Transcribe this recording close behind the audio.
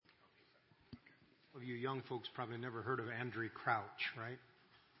Well, you young folks probably never heard of Andrew Crouch, right?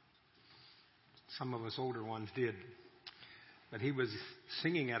 Some of us older ones did. But he was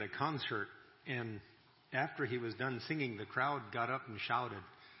singing at a concert, and after he was done singing, the crowd got up and shouted,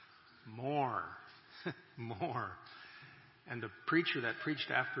 "More, more." And the preacher that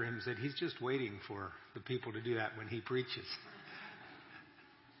preached after him said he's just waiting for the people to do that when he preaches.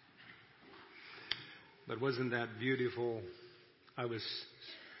 But wasn't that beautiful? I was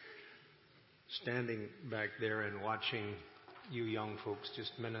standing back there and watching you young folks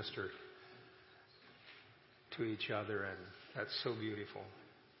just minister to each other, and that's so beautiful.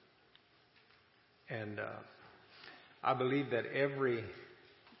 And I believe that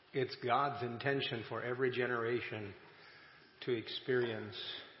it's God's intention for every generation to experience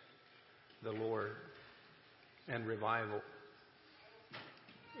the Lord and revival.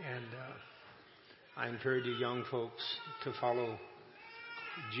 And I encourage you young folks to follow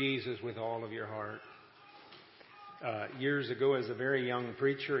Jesus with all of your heart. Years ago, as a very young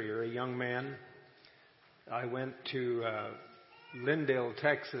preacher, you're a young man, I went to Lindale,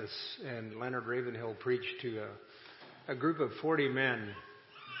 Texas, and Leonard Ravenhill preached to a group of 40 men.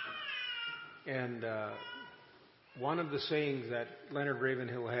 And one of the sayings that Leonard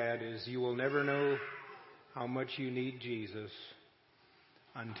Ravenhill had is, "You will never know how much you need Jesus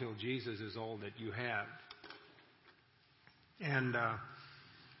until Jesus is all that you have." And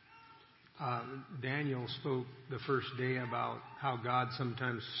Daniel spoke the first day about how God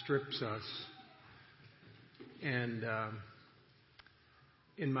sometimes strips us. And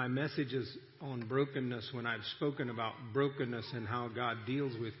in my messages on brokenness, when I've spoken about brokenness and how God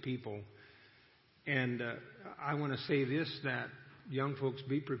deals with people, and I want to say this, that young folks,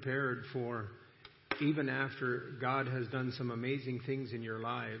 be prepared for, even after God has done some amazing things in your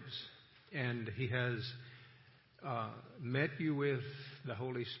lives, and He has met you with the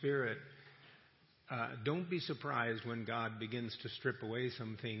Holy Spirit, don't be surprised when God begins to strip away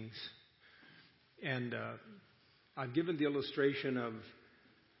some things. And I've given the illustration of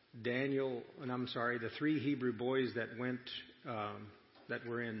the 3 Hebrew boys that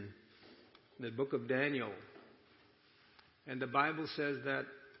were in the book of Daniel. And the Bible says that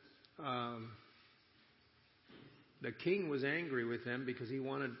the king was angry with them because he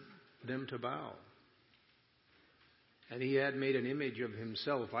wanted them to bow. And he had made an image of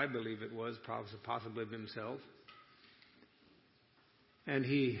himself, I believe it was, possibly of himself. And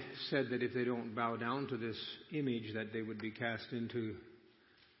he said that if they don't bow down to this image, that they would be cast into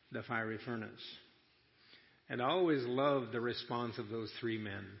the fiery furnace. And I always loved the response of those 3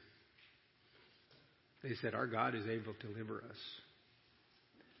 men. They said, "Our God is able to deliver us.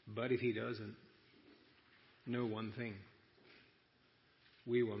 But if He doesn't, know one thing.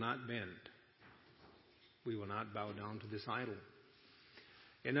 We will not bend. We will not bow down to this idol."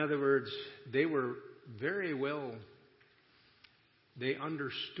 In other words, they were very well, they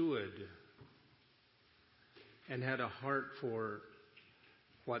understood and had a heart for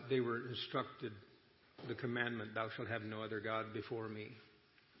what they were instructed, the commandment, "Thou shalt have no other God before me."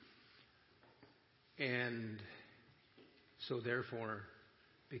 And so therefore,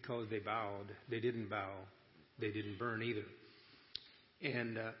 because they bowed, they didn't bow, they didn't burn either.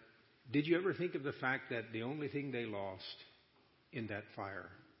 And did you ever think of the fact that the only thing they lost in that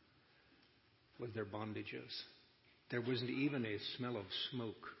fire was their bondages? There wasn't even a smell of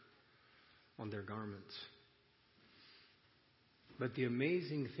smoke on their garments. But the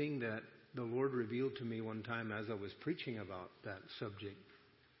amazing thing that the Lord revealed to me one time as I was preaching about that subject,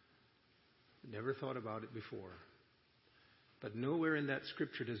 never thought about it before, but nowhere in that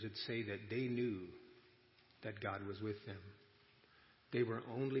scripture does it say that they knew that God was with them. They were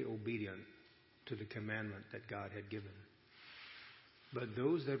only obedient to the commandment that God had given. But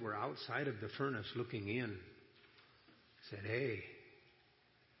those that were outside of the furnace looking in said, "Hey,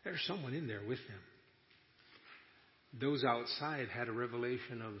 there's someone in there with them." Those outside had a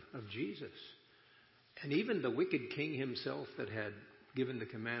revelation of Jesus. And even the wicked king himself that had given the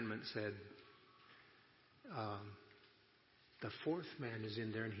commandment said, "The 4th man is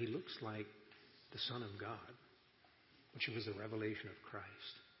in there and he looks like the Son of God," which was a revelation of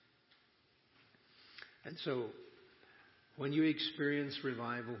Christ. And so, when you experience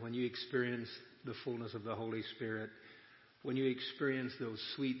revival, when you experience the fullness of the Holy Spirit, when you experience those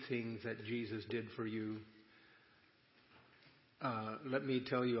sweet things that Jesus did for you, let me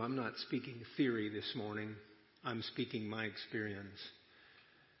tell you, I'm not speaking theory this morning. I'm speaking my experience.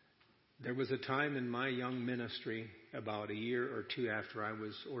 There was a time in my young ministry, about a year or 2 after I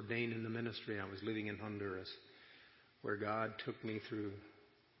was ordained in the ministry, I was living in Honduras, where God took me through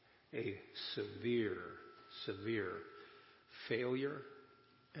a severe failure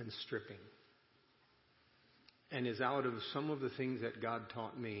and stripping. and is out of some of the things that God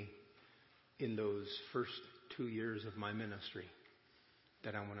taught me in those first 2 years of my ministry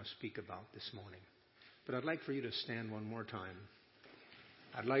that I want to speak about this morning. But I'd like for you to stand one more time.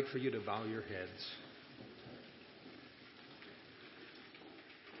 I'd like for you to bow your heads.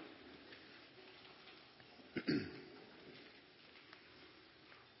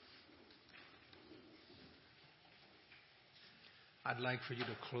 I'd like for you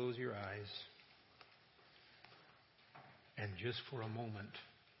to close your eyes and just for a moment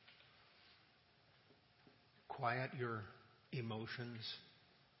quiet your emotions,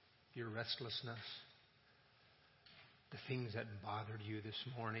 your restlessness, the things that bothered you this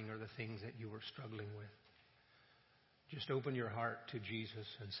morning or the things that you were struggling with. Just open your heart to Jesus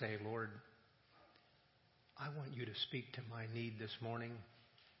and say, Lord, I want you to speak to my need this morning.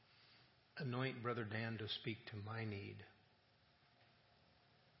 Anoint Brother Dan to speak to my need.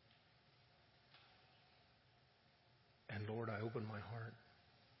 And Lord, I open my heart.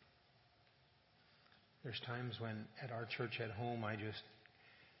 There's times when at our church at home, I just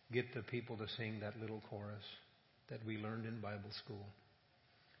get the people to sing that little chorus that we learned in Bible school.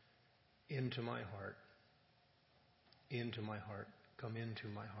 Into my heart. Into my heart. Come into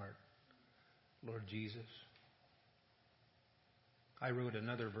my heart. Lord Jesus. I wrote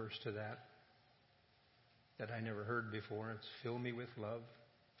another verse to that I never heard before. It's fill me with love.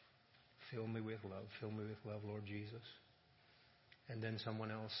 Fill me with love. Fill me with love, Lord Jesus. And then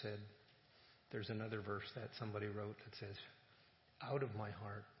someone else said, there's another verse that somebody wrote that says, out of my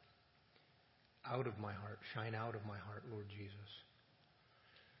heart, shine out of my heart, Lord Jesus.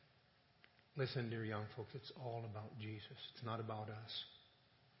 Listen, dear young folks, it's all about Jesus. It's not about us.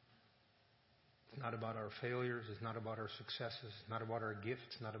 It's not about our failures. It's not about our successes. It's not about our gifts.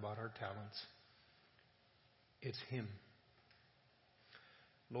 It's not about our talents. It's Him.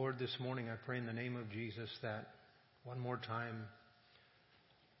 Lord, this morning I pray in the name of Jesus that one more time,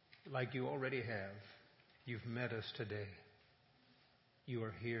 like you already have, you've met us today. You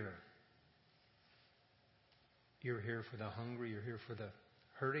are here. You're here for the hungry. You're here for the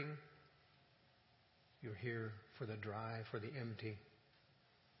hurting. You're here for the dry, for the empty.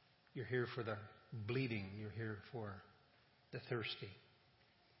 You're here for the bleeding. You're here for the thirsty.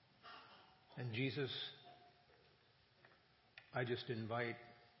 And Jesus, I just invite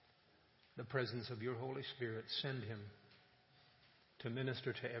the presence of your Holy Spirit. Send Him to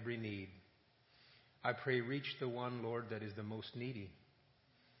minister to every need. I pray reach the one, Lord, that is the most needy,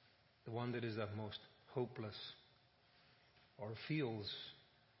 the one that is the most hopeless or feels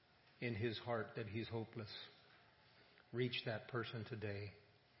in his heart that he's hopeless. Reach that person today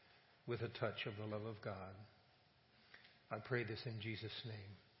with a touch of the love of God. I pray this in Jesus'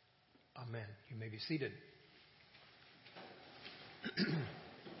 name. Amen. You may be seated.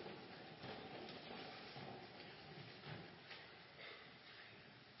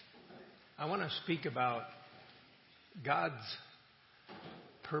 I want to speak about God's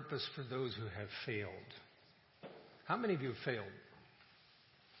purpose for those who have failed. How many of you have failed?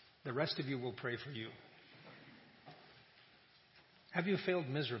 The rest of you will pray for you. Have you failed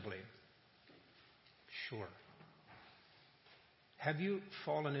miserably? Sure. Have you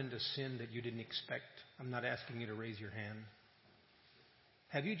fallen into sin that you didn't expect? I'm not asking you to raise your hand.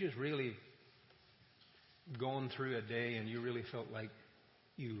 Have you just really gone through a day and you really felt like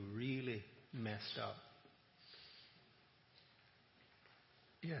you really messed up?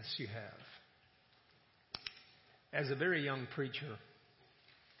 Yes, you have. As a very young preacher,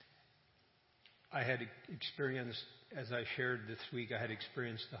 I had experienced, as I shared this week, I had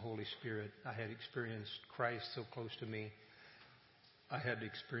experienced the Holy Spirit. I had experienced Christ so close to me. I had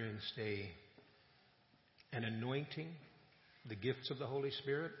experienced an anointing, the gifts of the Holy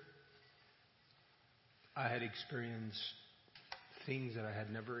Spirit. I had experienced things that I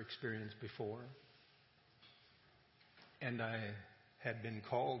had never experienced before. And I had been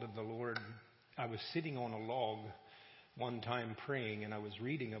called of the Lord. I was sitting on a log one time praying, and I was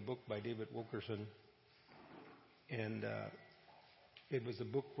reading a book by David Wilkerson. And it was a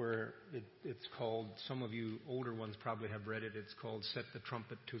book where it's called, some of you older ones probably have read it, it's called Set the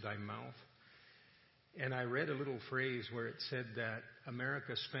Trumpet to Thy Mouth. And I read a little phrase where it said that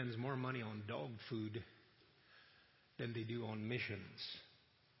America spends more money on dog food than they do on missions.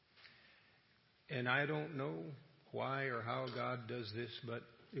 And I don't know why or how God does this, but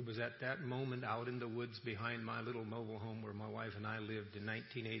it was at that moment out in the woods behind my little mobile home where my wife and I lived in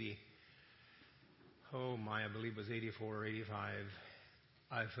 1980. I believe it was 84 or 85.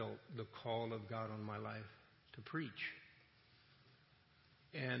 I felt the call of God on my life to preach.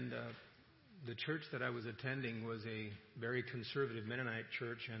 And the church that I was attending was a very conservative Mennonite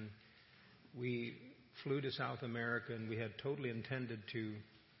church, and we flew to South America, and we had totally intended to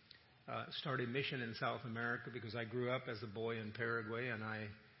start a mission in South America because I grew up as a boy in Paraguay, and I,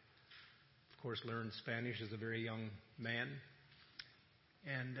 of course, learned Spanish as a very young man.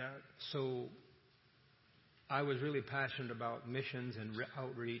 And so I was really passionate about missions and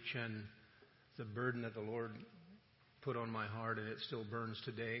outreach and the burden that the Lord put on my heart, and it still burns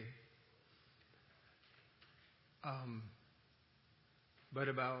today. But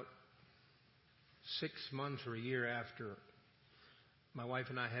about 6 months or a year after, my wife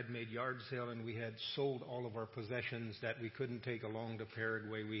and I had made yard sale, and we had sold all of our possessions that we couldn't take along to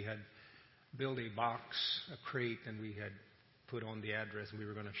Paraguay. We had built a box, a crate, and we had put on the address, and we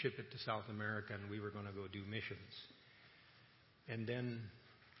were going to ship it to South America, and we were going to go do missions. And then,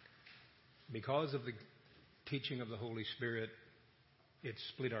 because of the teaching of the Holy Spirit, it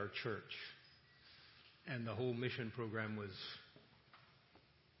split our church, and the whole mission program was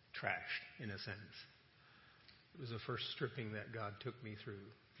trashed, in a sense. It was the first stripping that God took me through,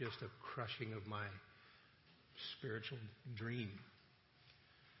 just a crushing of my spiritual dream.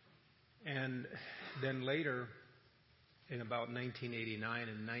 And then later, in about 1989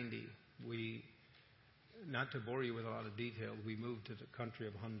 and 90, we, not to bore you with a lot of details, we moved to the country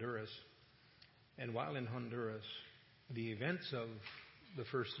of Honduras. And while in Honduras, the events of the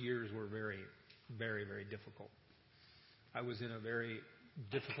first years were very, very, very difficult. I was in a very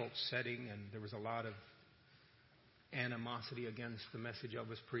difficult setting, and there was a lot of animosity against the message I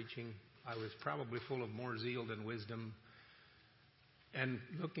was preaching. I was probably full of more zeal than wisdom. And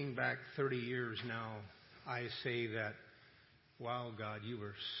looking back 30 years now, I say that, wow, God, you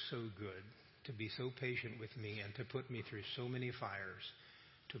were so good to be so patient with me and to put me through so many fires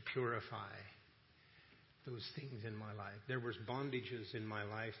to purify those things in my life. There was bondages in my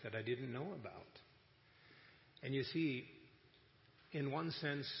life that I didn't know about. And you see, in one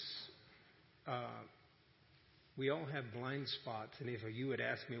sense, we all have blind spots. And if you would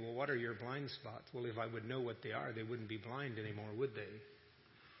ask me, well, what are your blind spots? Well, if I would know what they are, they wouldn't be blind anymore, would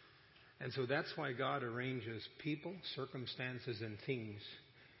they? And so that's why God arranges people, circumstances, and things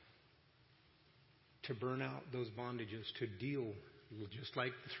to burn out those bondages, to deal, just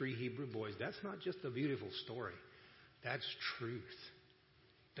like the 3 Hebrew boys. That's not just a beautiful story. That's truth.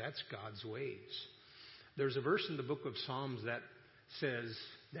 That's God's ways. There's a verse in the book of Psalms that says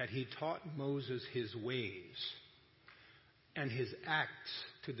that he taught Moses his ways and his acts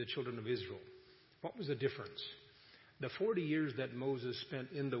to the children of Israel. What was the difference? The 40 years that Moses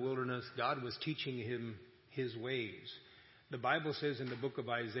spent in the wilderness, God was teaching him his ways. The Bible says in the book of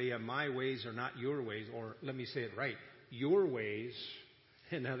Isaiah, my ways are not your ways, or let me say it right, your ways,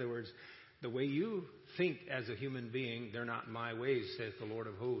 in other words, the way you think as a human being, they're not my ways, says the Lord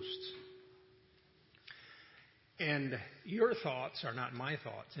of hosts. And your thoughts are not my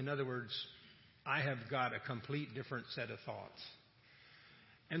thoughts. In other words, I have got a complete different set of thoughts.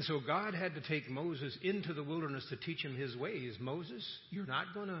 And so God had to take Moses into the wilderness to teach him his ways. Moses, you're not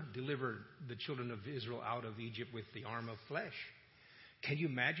going to deliver the children of Israel out of Egypt with the arm of flesh. Can you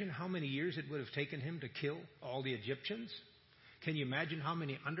imagine how many years it would have taken him to kill all the Egyptians? Can you imagine how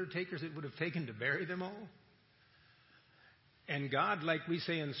many undertakers it would have taken to bury them all? And God, like we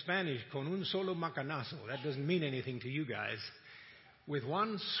say in Spanish, con un solo macanazo, that doesn't mean anything to you guys. With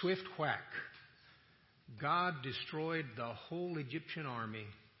one swift whack, God destroyed the whole Egyptian army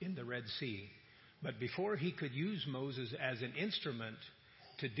in the Red Sea. But before he could use Moses as an instrument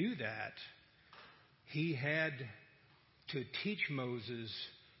to do that, he had to teach Moses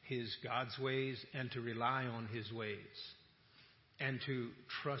his God's ways and to rely on his ways and to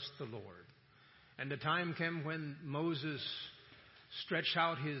trust the Lord. And the time came when Moses stretched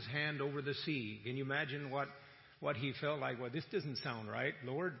out his hand over the sea. Can you imagine what he felt like? Well, this doesn't sound right.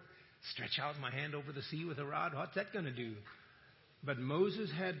 Lord, stretch out my hand over the sea with a rod? What's that going to do? But Moses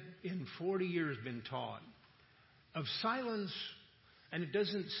had in 40 years been taught of silence, and it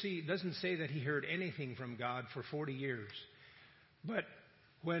doesn't say that he heard anything from God for 40 years. But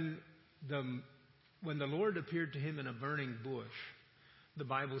when the Lord appeared to him in a burning bush, the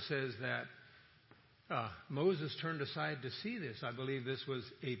Bible says that Moses turned aside to see this. I believe this was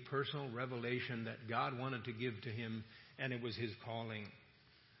a personal revelation that God wanted to give to him, and it was his calling.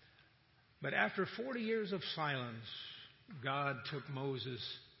 But after 40 years of silence, God took Moses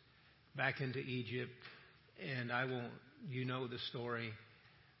back into Egypt, and you know the story,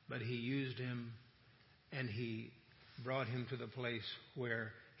 but he used him, and he brought him to the place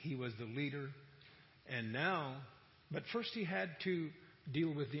where he was the leader. And now, but first he had to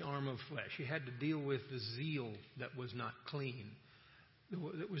deal with the arm of flesh. He had to deal with the zeal that was not clean.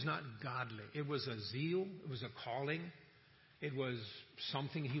 It was not godly. It was a zeal. It was a calling. It was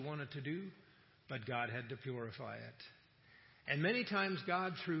something he wanted to do. but God had to purify it. And many times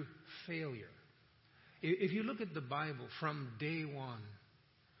God through failure. If you look at the Bible from day one,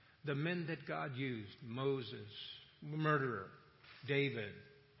 the men that God used, Moses, murderer, David,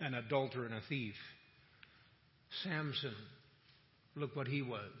 an adulterer and a thief, Samson, look what he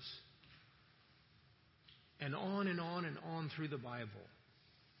was. And on and on and on through the Bible.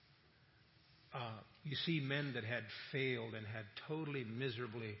 You see men that had failed and had totally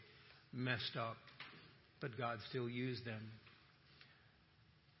miserably messed up, but God still used them.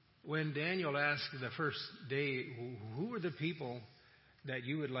 When Daniel asked the first day, who are the people that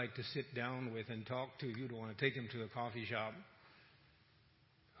you would like to sit down with and talk to? You'd want to take them to a coffee shop.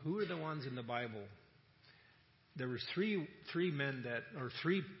 Who are the ones in the Bible? There was three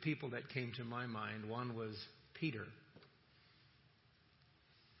people that came to my mind. One was Peter.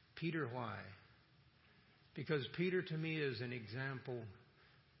 Peter, why? Because Peter to me is an example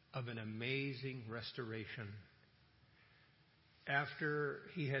of an amazing restoration. After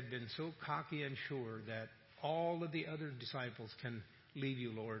he had been so cocky and sure that all of the other disciples can leave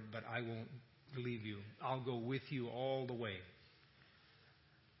you, Lord, but I won't leave you. I'll go with you all the way.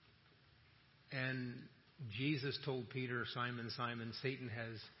 And Jesus told Peter, Simon, Simon, Satan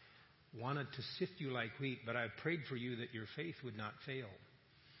has wanted to sift you like wheat, but I prayed for you that your faith would not fail.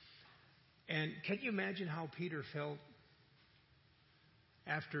 And can you imagine how Peter felt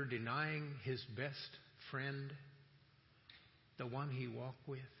after denying his best friend, the one he walked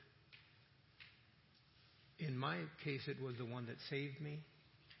with? In my case, it was the one that saved me,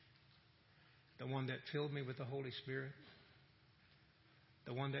 the one that filled me with the Holy Spirit,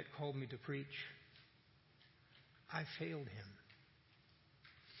 the one that called me to preach. I failed him.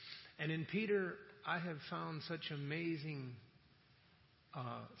 And in Peter, I have found such an amazing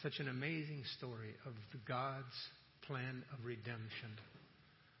story of God's plan of redemption.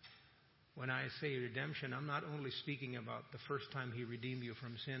 When I say redemption, I'm not only speaking about the first time He redeemed you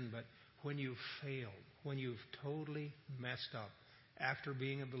from sin, but when you've failed, when you've totally messed up after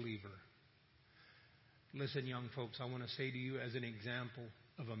being a believer. Listen, young folks, I want to say to you as an example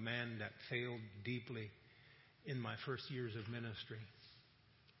of a man that failed deeply in my first years of ministry,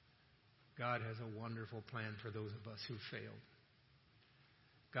 God has a wonderful plan for those of us who failed.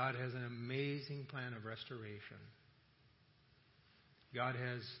 God has an amazing plan of restoration. God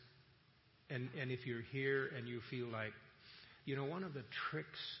has, and if you're here and you feel like, one of the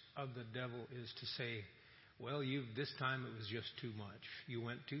tricks of the devil is to say, well, this time it was just too much. You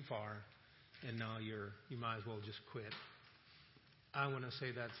went too far, and now you might as well just quit. I want to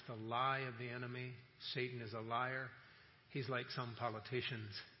say that's the lie of the enemy. Satan is a liar. He's like some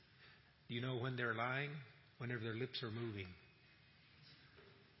politicians. Do you know when they're lying? Whenever their lips are moving.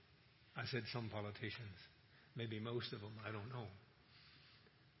 I said some politicians. Maybe most of them. I don't know.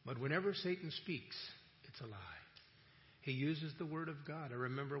 But whenever Satan speaks, it's a lie. He uses the Word of God. I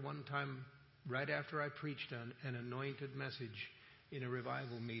remember one time, right after I preached an anointed message in a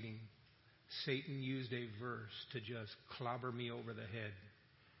revival meeting, Satan used a verse to just clobber me over the head.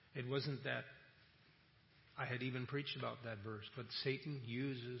 It wasn't that I had even preached about that verse, but Satan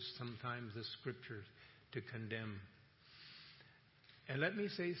uses sometimes the Scriptures to condemn. And let me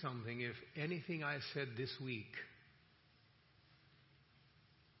say something. If anything I said this week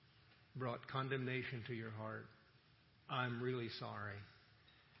brought condemnation to your heart, I'm really sorry.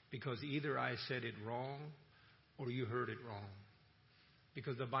 Because either I said it wrong or you heard it wrong.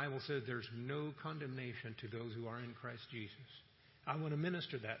 Because the Bible says there's no condemnation to those who are in Christ Jesus. I want to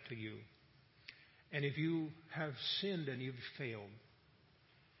minister that to you. And if you have sinned and you've failed,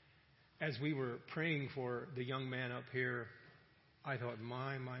 as we were praying for the young man up here, I thought,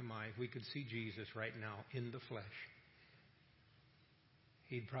 my, if we could see Jesus right now in the flesh.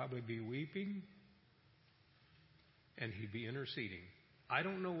 He'd probably be weeping and he'd be interceding. I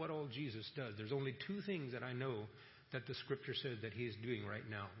don't know what all Jesus does. There's only two things that I know that the Scripture says that He is doing right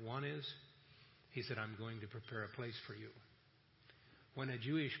now. One is, He said, I'm going to prepare a place for you. When a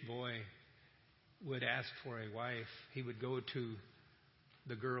Jewish boy would ask for a wife, he would go to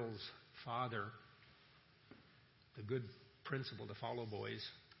the girl's father, the good principal to follow boys,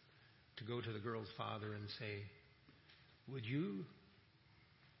 to go to the girl's father and say, would you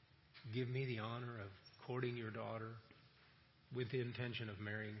give me the honor of courting your daughter with the intention of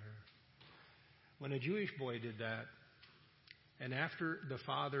marrying her? When a Jewish boy did that, and after the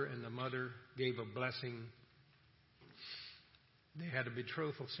father and the mother gave a blessing, they had a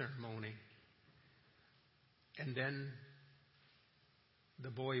betrothal ceremony. And then the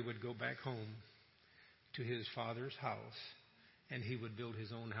boy would go back home to his father's house, and he would build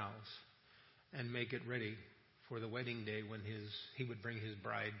his own house and make it ready for the wedding day when he would bring his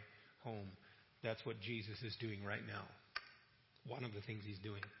bride home. That's what Jesus is doing right now. One of the things he's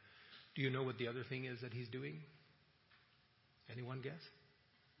doing. Do you know what the other thing is that he's doing? Anyone guess?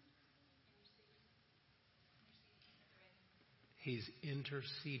 He's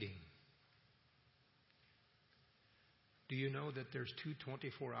interceding. Do you know that there's 2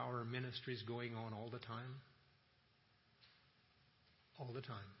 24-hour ministries going on all the time? All the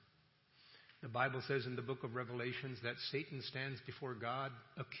time. The Bible says in the book of Revelations that Satan stands before God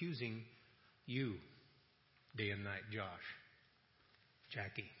accusing you day and night. Josh,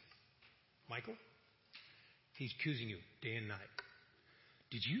 Jackie, Michael, he's accusing you day and night.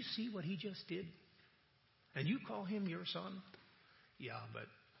 Did you see what he just did? And you call him your son? Yeah, but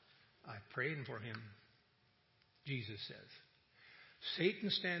I prayed for him. Jesus says. Satan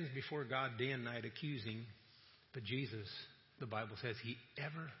stands before God day and night accusing, but Jesus, the Bible says, he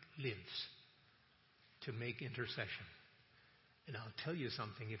ever lives to make intercession. And I'll tell you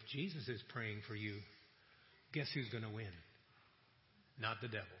something, if Jesus is praying for you, guess who's going to win? Not the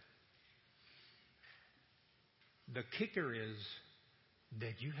devil. The kicker is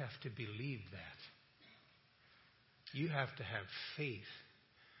that you have to believe that. You have to have faith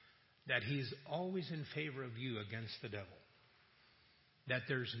that he's always in favor of you against the devil. That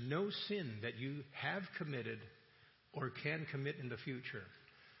there's no sin that you have committed or can commit in the future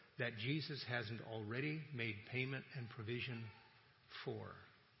that Jesus hasn't already made payment and provision for.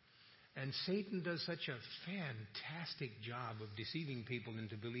 And Satan does such a fantastic job of deceiving people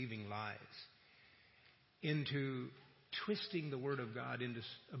into believing lies, into twisting the Word of God into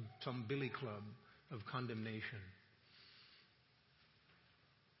some billy club of condemnation.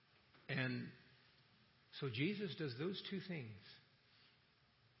 And so Jesus does those two things.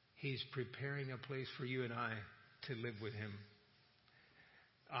 He's preparing a place for you and I to live with him.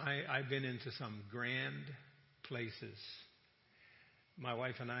 I've been into some grand places. My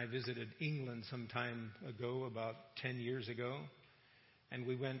wife and I visited England some time ago, about 10 years ago. And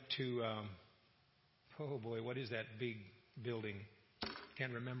we went to, what is that big building?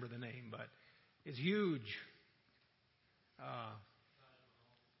 Can't remember the name, but it's huge.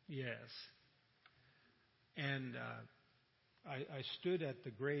 Yes. And I stood at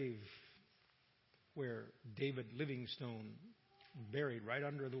the grave where David Livingstone buried, right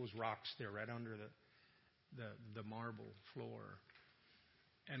under those rocks there, right under the marble floor.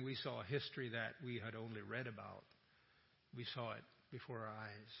 And we saw a history that we had only read about. We saw it before our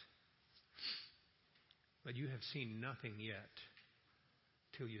eyes. But you have seen nothing yet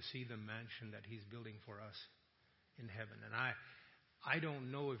till you see the mansion that he's building for us in heaven. And I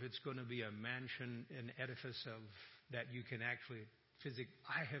don't know if it's going to be a mansion, an edifice of that you can actually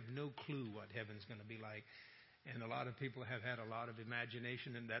I have no clue what heaven's going to be like. And a lot of people have had a lot of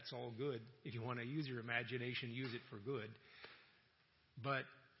imagination, and that's all good. If you want to use your imagination, use it for good. But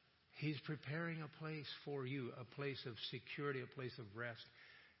he's preparing a place for you, a place of security, a place of rest.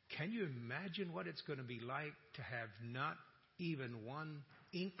 Can you imagine what it's going to be like to have not even one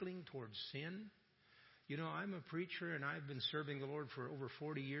inkling towards sin? You know, I'm a preacher, and I've been serving the Lord for over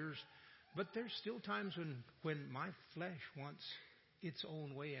 40 years. But there's still times when my flesh wants its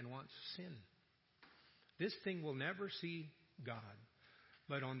own way and wants sin. This thing will never see God.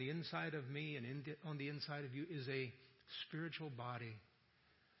 But on the inside of me and on the inside of you is a spiritual body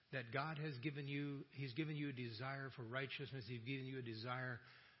that God has given you. He's given you a desire for righteousness. He's given you a desire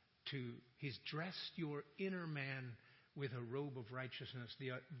He's dressed your inner man with a robe of righteousness.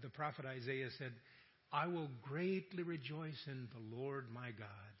 The prophet Isaiah said, I will greatly rejoice in the Lord my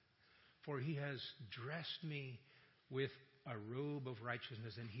God, for he has dressed me with a robe of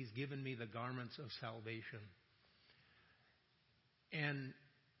righteousness, and he's given me the garments of salvation. And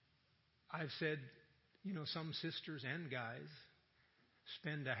I've said, some sisters and guys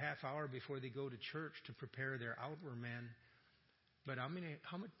spend a half hour before they go to church to prepare their outward man. But how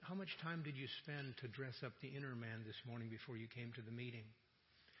much time did you spend to dress up the inner man this morning before you came to the meeting?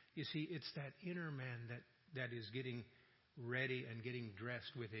 You see, it's that inner man that is getting ready and getting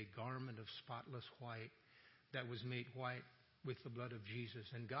dressed with a garment of spotless white that was made white with the blood of Jesus.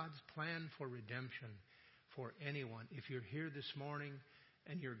 And God's plan for redemption for anyone. If you're here this morning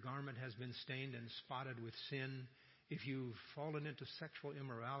and your garment has been stained and spotted with sin, if you've fallen into sexual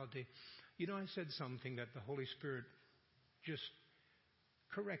immorality, I said something that the Holy Spirit just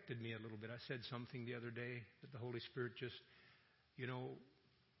corrected me a little bit. I said something the other day that the Holy Spirit just,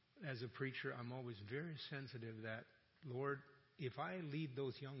 as a preacher, I'm always very sensitive that, Lord, if I lead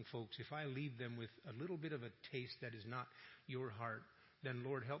those young folks, if I leave them with a little bit of a taste that is not your heart, then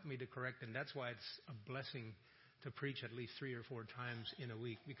Lord, help me to correct. And that's why it's a blessing to preach at least 3 or 4 times in a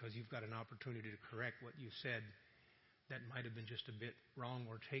week, because you've got an opportunity to correct what you said that might have been just a bit wrong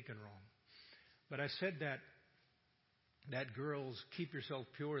or taken wrong. But I said that girls, keep yourself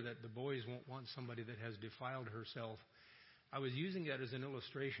pure, that the boys won't want somebody that has defiled herself. I was using that as an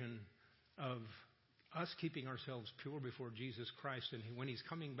illustration of us keeping ourselves pure before Jesus Christ. And when He's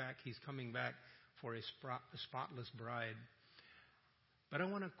coming back for a spotless bride. But I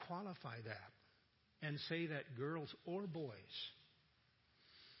want to qualify that and say that girls or boys,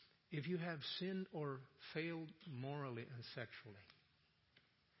 if you have sinned or failed morally and sexually,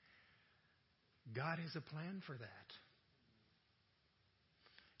 God has a plan for that.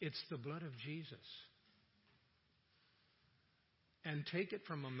 It's the blood of Jesus. And take it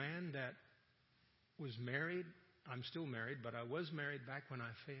from a man that was married. I'm still married, but I was married back when I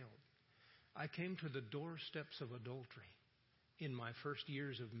failed. I came to the doorsteps of adultery in my first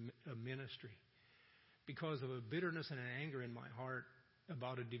years of ministry because of a bitterness and an anger in my heart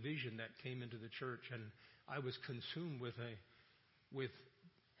about a division that came into the church. And I was consumed with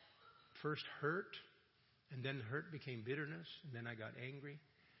first hurt, and then hurt became bitterness, and then I got angry.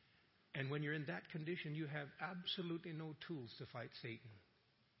 And when you're in that condition, you have absolutely no tools to fight Satan.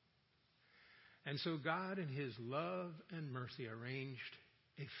 And so God, in His love and mercy, arranged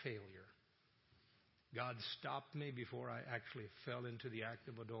a failure. God stopped me before I actually fell into the act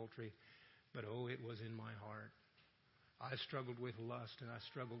of adultery. But oh, it was in my heart. I struggled with lust, and I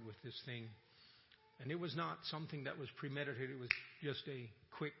struggled with this thing. And it was not something that was premeditated. It was just a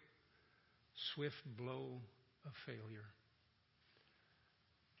quick, swift blow of failure.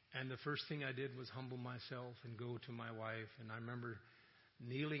 And the first thing I did was humble myself and go to my wife. And I remember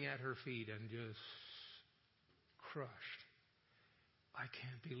kneeling at her feet and just crushed. I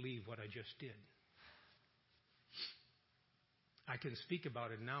can't believe what I just did. I can speak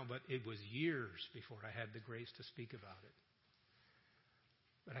about it now, but it was years before I had the grace to speak about it.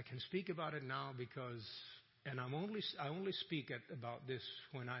 But I can speak about it now because, and I only speak about this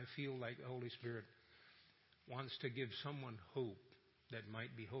when I feel like the Holy Spirit wants to give someone hope that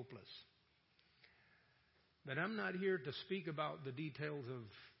might be hopeless. But I'm not here to speak about the details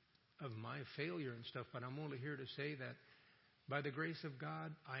of my failure and stuff, but I'm only here to say that by the grace of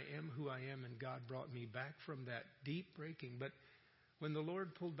God, I am who I am, and God brought me back from that deep breaking. But when the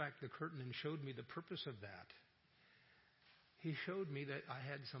Lord pulled back the curtain and showed me the purpose of that, He showed me that I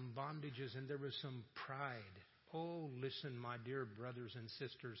had some bondages and there was some pride. Oh, listen, my dear brothers and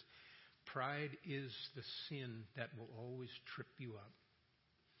sisters, pride is the sin that will always trip you up.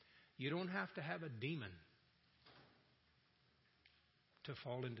 You don't have to have a demon to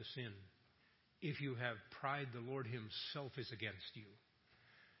fall into sin. If you have pride, the Lord Himself is against you.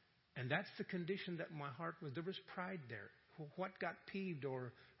 And that's the condition that my heart was. There was pride there. What got peeved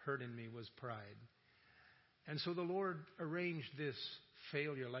or hurt in me was pride. And so the Lord arranged this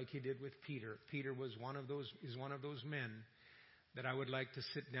failure like He did with Peter. Peter is one of those men that I would like to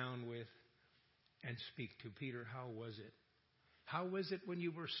sit down with and speak to. Peter, how was it? How was it when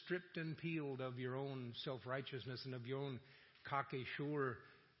you were stripped and peeled of your own self-righteousness and of your own cocky, sure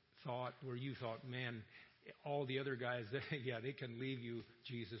thought, where you thought, man, all the other guys, they can leave you,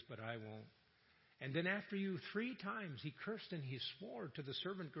 Jesus, but I won't. And then after you 3 times, he cursed and he swore to the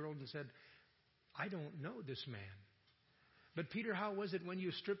servant girl and said, I don't know this man. But Peter, how was it when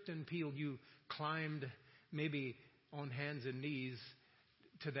you stripped and peeled, you climbed maybe on hands and knees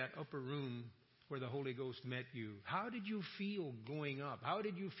to that upper room where the Holy Ghost met you? How did you feel going up? How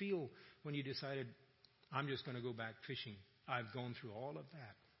did you feel when you decided, I'm just going to go back fishing? I've gone through all of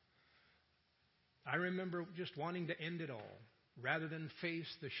that. I remember just wanting to end it all rather than face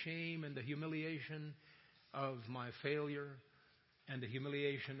the shame and the humiliation of my failure and the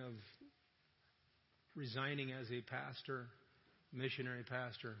humiliation of resigning as a pastor, missionary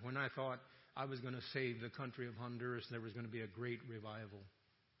pastor, when I thought I was going to save the country of Honduras and there was going to be a great revival.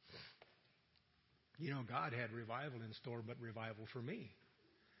 You know, God had revival in store, but revival for me.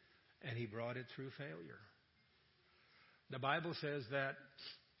 And He brought it through failure. The Bible says that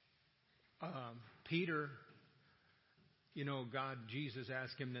Peter, Jesus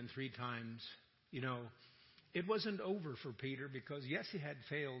asked him then 3 times, it wasn't over for Peter because, yes, he had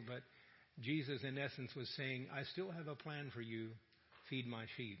failed, but Jesus, in essence, was saying, I still have a plan for you, feed my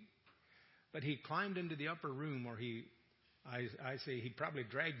sheep. But he climbed into the upper room, or I say he probably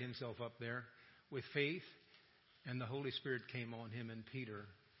dragged himself up there with faith, and the Holy Spirit came on him, and Peter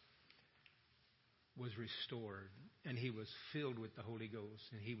was restored, and he was filled with the Holy Ghost,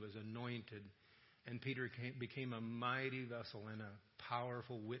 and he was anointed. And Peter became a mighty vessel and a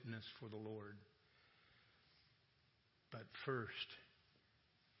powerful witness for the Lord. But first,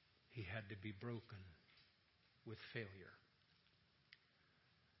 he had to be broken with failure.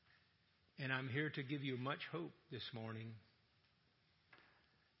 And I'm here to give you much hope this morning.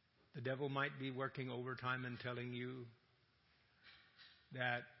 The The devil might be working overtime and telling you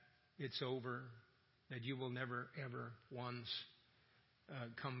that it's over, that you will never, ever once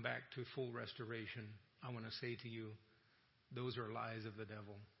come back to full restoration. I want to say to you, those are lies of the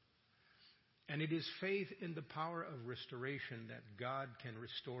devil. And it is faith in the power of restoration that God can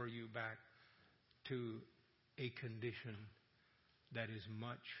restore you back to a condition that is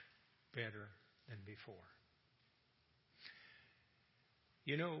much better than before.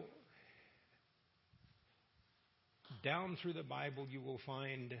 You know, down through the Bible you will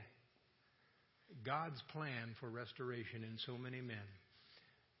find God's plan for restoration in so many men.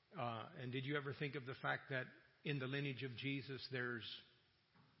 And did you ever think of the fact that in the lineage of Jesus there's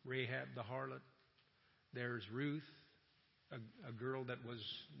Rahab the harlot, there's Ruth, a girl that was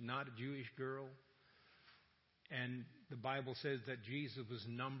not a Jewish girl, and the Bible says that Jesus was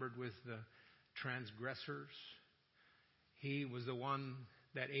numbered with the transgressors. He was the one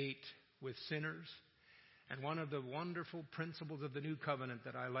that ate with sinners. And one of the wonderful principles of the new covenant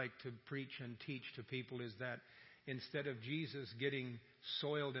that I like to preach and teach to people is that instead of Jesus getting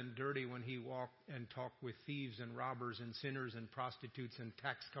soiled and dirty when he walked and talked with thieves and robbers and sinners and prostitutes and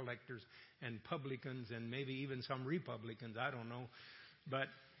tax collectors and publicans and maybe even some republicans, I don't know. But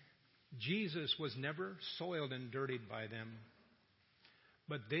Jesus was never soiled and dirtied by them,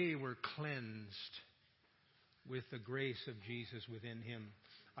 but they were cleansed with the grace of Jesus within him.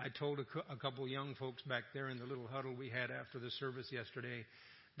 I told a couple young folks back there in the little huddle we had after the service yesterday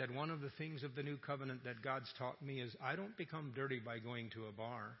that one of the things of the new covenant that God's taught me is I don't become dirty by going to a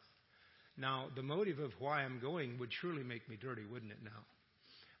bar. Now, the motive of why I'm going would surely make me dirty, wouldn't it now?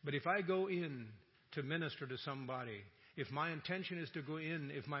 But if I go in to minister to somebody, if my intention is to go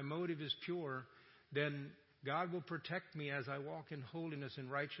in, if my motive is pure, then God will protect me as I walk in holiness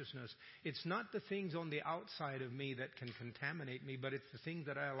and righteousness. It's not the things on the outside of me that can contaminate me, but it's the things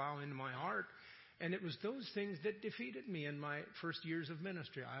that I allow into my heart. And it was those things that defeated me in my first years of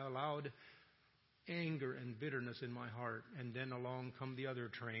ministry. I allowed anger and bitterness in my heart, and then along come the other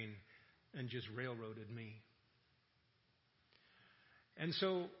train and just railroaded me. And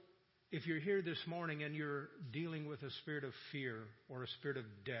so, if you're here this morning and you're dealing with a spirit of fear or a spirit of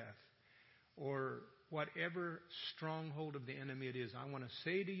death or whatever stronghold of the enemy it is, I want to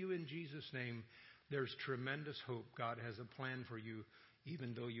say to you in Jesus' name, there's tremendous hope. God has a plan for you,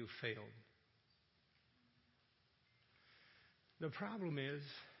 even though you failed. The problem is,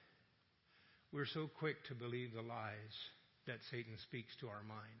 we're so quick to believe the lies that Satan speaks to our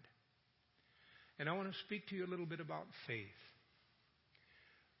mind. And I want to speak to you a little bit about faith.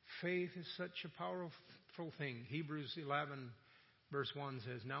 Faith is such a powerful thing. Hebrews 11 verse 1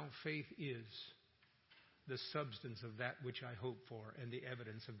 says, now faith is the substance of that which I hope for and the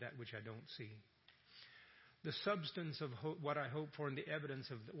evidence of that which I don't see. The substance of what I hope for and the evidence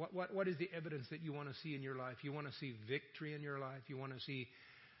of what is the evidence that you want to see in your life? You want to see victory in your life. You want to see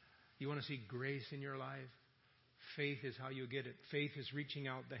grace in your life. Faith is how you get it. Faith is reaching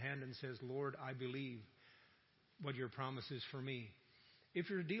out the hand and says, Lord, I believe what your promise is for me. If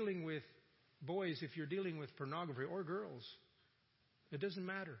you're dealing with boys, if you're dealing with pornography or girls, it doesn't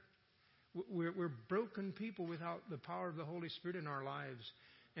matter. We're broken people without the power of the Holy Spirit in our lives.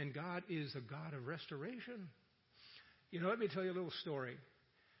 And God is a God of restoration. You know, let me tell you a little story.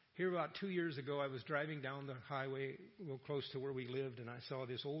 Here about 2 years ago, I was driving down the highway a little close to where we lived, and I saw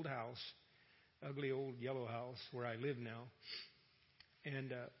this old house, ugly old yellow house where I live now.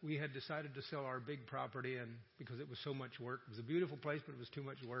 And we had decided to sell our big property and because it was so much work. It was a beautiful place, but it was too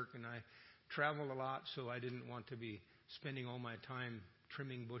much work. And I travel a lot, so I didn't want to be spending all my time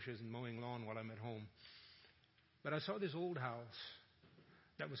trimming bushes and mowing lawn while I'm at home. But I saw this old house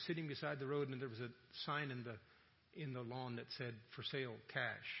that was sitting beside the road, and there was a sign in the lawn that said, for sale,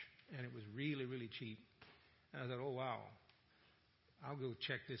 cash. And it was really, really cheap. And I thought, oh, wow, I'll go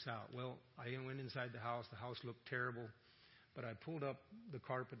check this out. Well, I went inside the house. The house looked terrible. But I pulled up the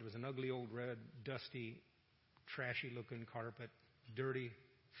carpet. It was an ugly old red, dusty, trashy-looking carpet, dirty,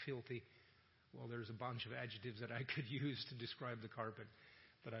 filthy. Well, there's a bunch of adjectives that I could use to describe the carpet.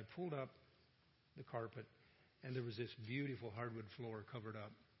 But I pulled up the carpet, and there was this beautiful hardwood floor covered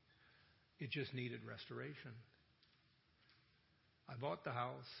up. It just needed restoration. I bought the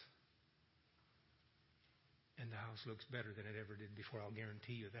house, and the house looks better than it ever did before, I'll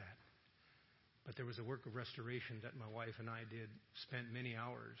guarantee you that. But there was a work of restoration that my wife and I spent many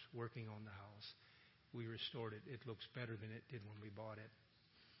hours working on the house. We restored it. It looks better than it did when we bought it.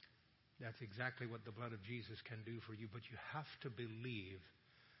 That's exactly what the blood of Jesus can do for you, but you have to believe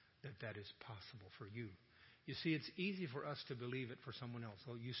that that is possible for you. You see, it's easy for us to believe it for someone else.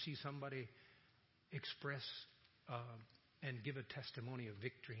 So you see somebody express and give a testimony of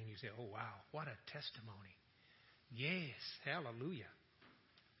victory, and you say, oh, wow, what a testimony. Yes, hallelujah.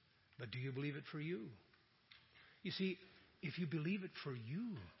 But do you believe it for you? You see, if you believe it for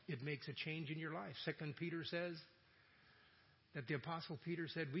you, it makes a change in your life. 2 Peter says that the Apostle Peter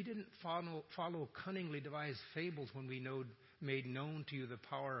said, we didn't follow cunningly devised fables when we made known to you the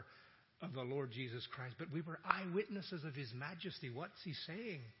power of the Lord Jesus Christ, but we were eyewitnesses of His majesty. What's he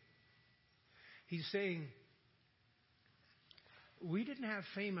saying? He's saying, we didn't have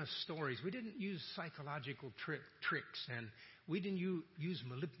famous stories. We didn't use psychological tricks, and we didn't use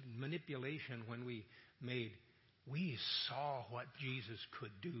manipulation when we made. We saw what Jesus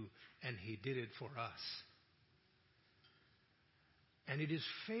could do, and He did it for us. And it is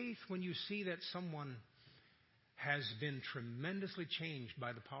faith when you see that someone has been tremendously changed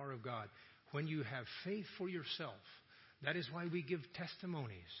by the power of God. When you have faith for yourself, that is why we give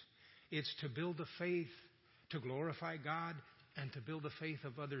testimonies. It's to build the faith, to glorify God, and to build the faith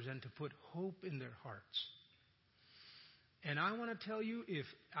of others, and to put hope in their hearts. And I want to tell you, if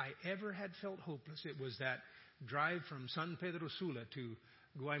I ever had felt hopeless, it was that drive from San Pedro Sula to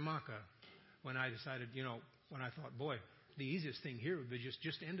Guaymaca, when I decided, when I thought, boy, the easiest thing here would be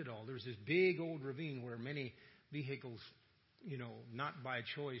just end it all. There was this big old ravine where many vehicles, not by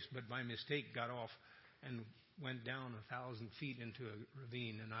choice but by mistake, got off and went down 1,000 feet into a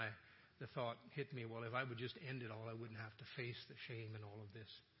ravine. And the thought hit me, well, if I would just end it all, I wouldn't have to face the shame and all of this.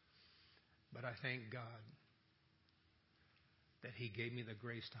 But I thank God that He gave me the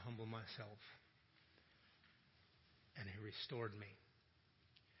grace to humble myself, and He restored me.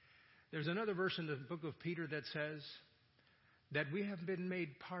 There's another verse in the book of Peter that says that we have been made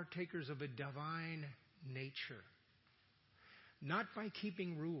partakers of a divine nature, not by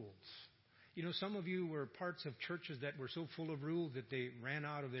keeping rules. Some of you were parts of churches that were so full of rules that they ran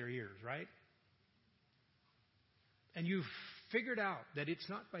out of their ears, right? And you've figured out that it's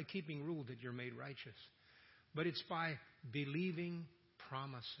not by keeping rules that you're made righteous, but it's by believing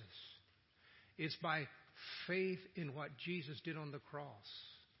promises. It's by faith in what Jesus did on the cross.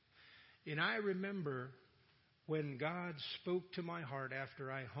 And I remember when God spoke to my heart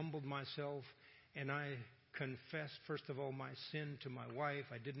after I humbled myself and I confessed, first of all, my sin to my wife.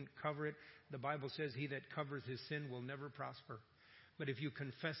 I didn't cover it. The Bible says he that covers his sin will never prosper. But if you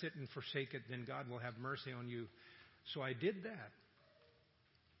confess it and forsake it, then God will have mercy on you. So I did that.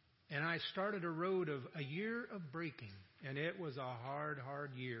 And I started a road of a year of breaking. And it was a hard,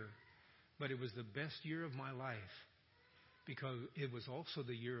 hard year. But it was the best year of my life, because it was also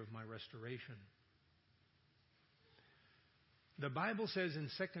the year of my restoration. The Bible says in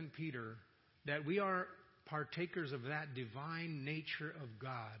 2 Peter that we are partakers of that divine nature of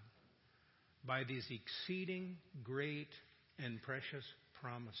God by these exceeding great and precious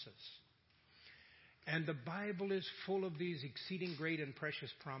promises. And the Bible is full of these exceeding great and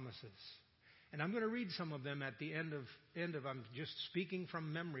precious promises. And I'm going to read some of them at the end of I'm just speaking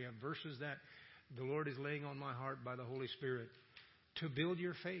from memory of verses that the Lord is laying on my heart by the Holy Spirit to build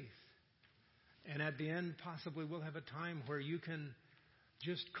your faith. And at the end, possibly we'll have a time where you can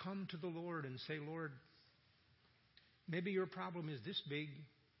just come to the Lord and say, Lord, maybe your problem is this big,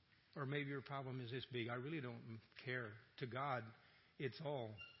 or maybe your problem is this big. I really don't care. To God, it's all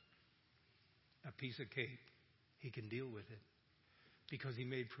a piece of cake. He can deal with it because He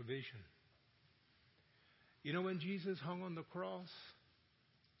made provision. When Jesus hung on the cross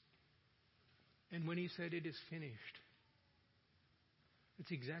and when He said, it is finished,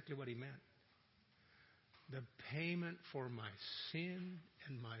 it's exactly what He meant. The payment for my sin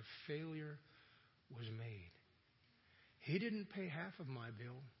and my failure was made. He didn't pay half of my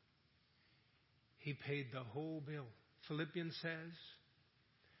bill. He paid the whole bill. Philippians says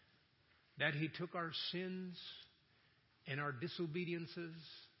that He took our sins and our disobediences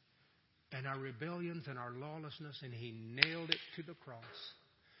and our rebellions and our lawlessness, and He nailed it to the cross.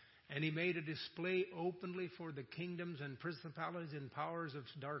 And He made a display openly for the kingdoms and principalities and powers of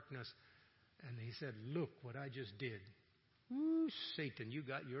darkness. And He said, look what I just did. Woo, Satan, you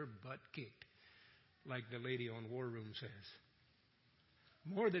got your butt kicked. Like the lady on War Room says.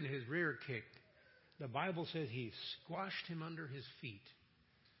 More than his rear kicked. The Bible says He squashed him under His feet.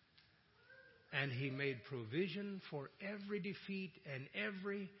 And He made provision for every defeat and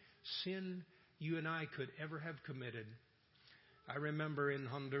every sin you and I could ever have committed. I remember in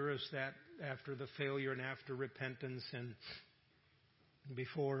Honduras that after the failure and after repentance and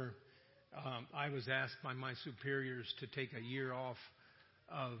before I was asked by my superiors to take a year off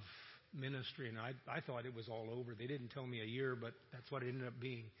of ministry, and I thought it was all over. They didn't tell me a year, but that's what it ended up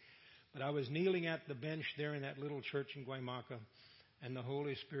being. But I was kneeling at the bench there in that little church in Guaymaca, And the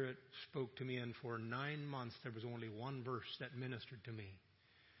Holy Spirit spoke to me, and for 9 months there was only one verse that ministered to me.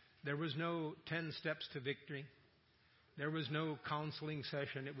 There was no 10 steps to victory. There was no counseling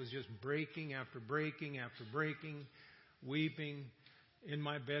session. It was just breaking after breaking after breaking, weeping. In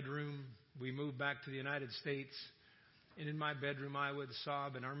my bedroom, we moved back to the United States, and in my bedroom I would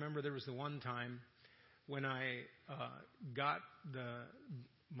sob. And I remember there was the one time when I got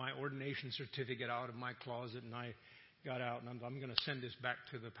my ordination certificate out of my closet, and I got out, and I'm going to send this back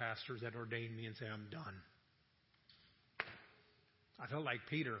to the pastors that ordained me and say, I'm done. I felt like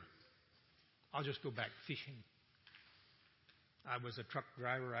Peter. I'll just go back fishing. I was a truck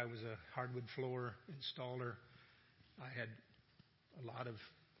driver. I was a hardwood floor installer. I had a lot of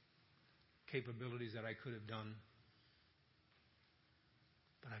capabilities that I could have done.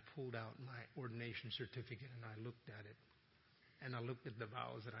 But I pulled out my ordination certificate, and I looked at it. And I looked at the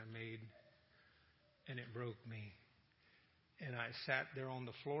vows that I made, and it broke me. And I sat there on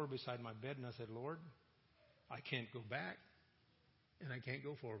the floor beside my bed, and I said, Lord, I can't go back, and I can't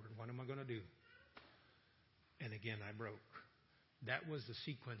go forward. What am I going to do? And again, I broke. That was the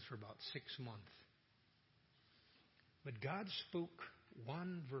sequence for about 6 months. But God spoke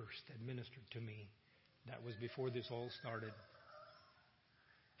one verse that ministered to me. That was before this all started.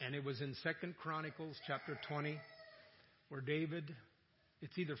 And it was in 2 Chronicles chapter 20, where David,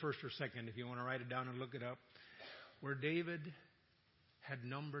 it's either first or second if you want to write it down and look it up, where David had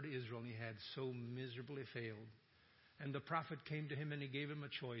numbered Israel and he had so miserably failed. And the prophet came to him and he gave him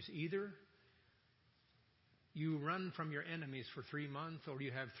a choice. Either you run from your enemies for 3 months, or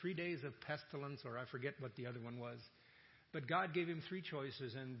you have 3 days of pestilence, or I forget what the other one was. But God gave him 3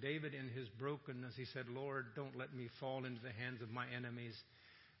 choices, and David, in his brokenness, he said, Lord, don't let me fall into the hands of my enemies,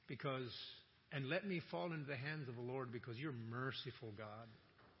 and let me fall into the hands of the Lord, because you're merciful, God.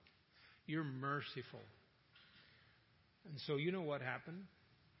 You're merciful. And so you know what happened?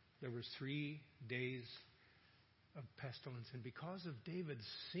 There was 3 days of pestilence, and because of David's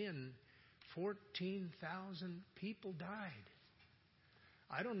sin, 14,000 people died.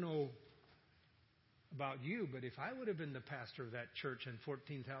 I don't know about you, but if I would have been the pastor of that church and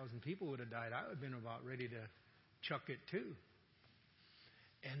 14,000 people would have died, I would have been about ready to chuck it too.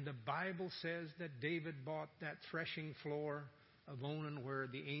 And the Bible says that David bought that threshing floor of Onan where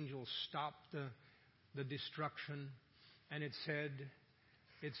the angel stopped the destruction. And it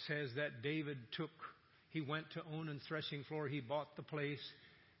says that David he went to Onan's threshing floor, he bought the place,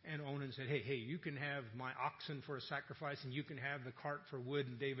 and Onan said, hey, you can have my oxen for a sacrifice and you can have the cart for wood.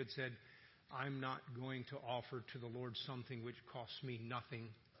 And David said, I'm not going to offer to the Lord something which costs me nothing.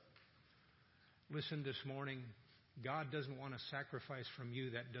 Listen, this morning, God doesn't want a sacrifice from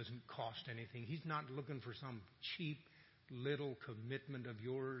you that doesn't cost anything. He's not looking for some cheap little commitment of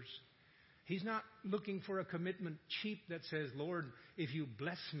yours. He's not looking for a commitment cheap that says, Lord, if you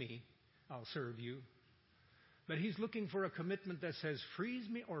bless me, I'll serve you. But He's looking for a commitment that says, freeze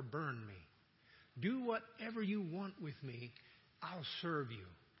me or burn me. Do whatever you want with me, I'll serve you.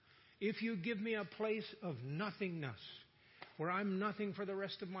 If you give me a place of nothingness, where I'm nothing for the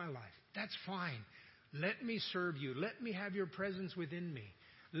rest of my life, that's fine. Let me serve you. Let me have your presence within me.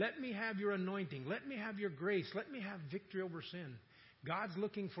 Let me have your anointing. Let me have your grace. Let me have victory over sin. God's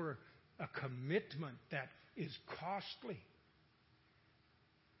looking for a commitment that is costly.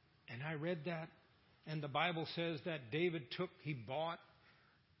 And I read that, and the Bible says that David he bought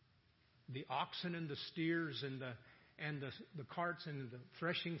the oxen and the steers and the carts and the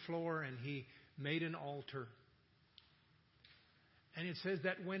threshing floor, and he made an altar. And it says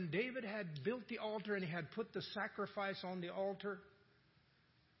that when David had built the altar and he had put the sacrifice on the altar,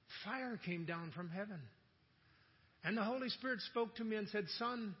 fire came down from heaven. And the Holy Spirit spoke to me and said,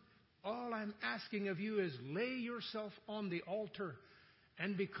 Son, all I'm asking of you is lay yourself on the altar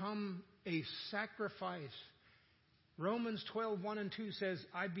and become a sacrifice. Romans 12:1 and 2 says,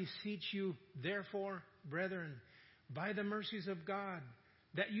 I beseech you, therefore, brethren, by the mercies of God,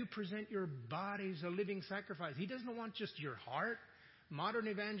 that you present your bodies a living sacrifice. He doesn't want just your heart. Modern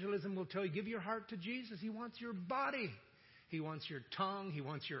evangelism will tell you, give your heart to Jesus. He wants your body. He wants your tongue. He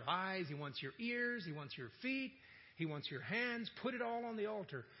wants your eyes. He wants your ears. He wants your feet. He wants your hands. Put it all on the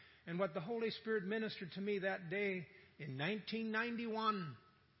altar. And what the Holy Spirit ministered to me that day in 1991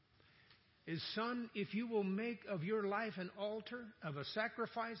 is, son, if you will make of your life an altar of a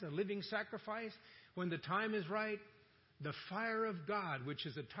sacrifice, a living sacrifice, when the time is right, the fire of God, which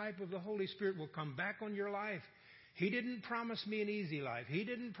is a type of the Holy Spirit, will come back on your life. He didn't promise me an easy life. He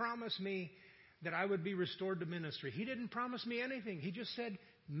didn't promise me that I would be restored to ministry. He didn't promise me anything. He just said,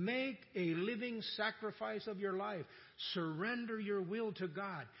 make a living sacrifice of your life. Surrender your will to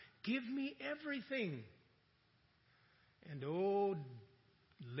God. Give me everything. And oh,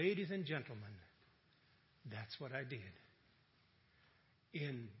 ladies and gentlemen, that's what I did.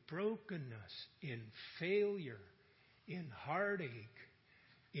 In brokenness, in failure, in heartache,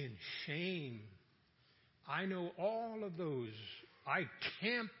 in shame. I know all of those. I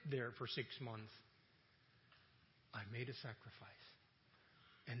camped there for 6 months. I made a sacrifice.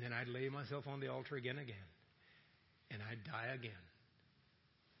 And then I'd lay myself on the altar again. And I'd die again.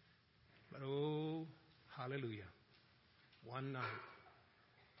 But oh, hallelujah. One night,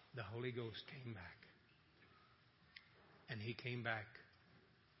 the Holy Ghost came back. And He came back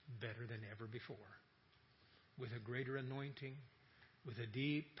better than ever before. With a greater anointing, with a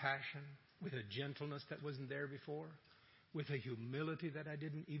deep passion, with a gentleness that wasn't there before, with a humility that I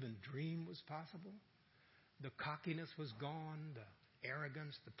didn't even dream was possible. The cockiness was gone, the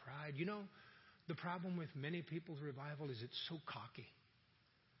arrogance, the pride. You know, the problem with many people's revival is it's so cocky.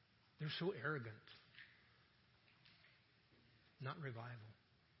 They're so arrogant. Not revival.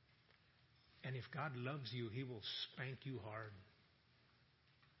 And if God loves you, He will spank you hard.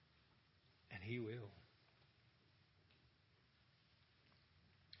 And He will.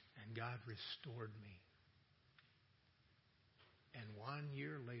 And God restored me. And 1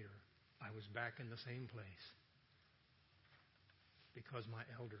 year later, I was back in the same place. Because my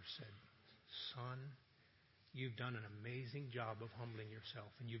elders said, "Son, you've done an amazing job of humbling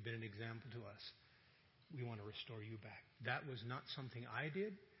yourself, and you've been an example to us. We want to restore you back." That was not something I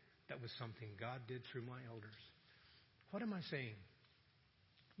did. That was something God did through my elders. What am I saying?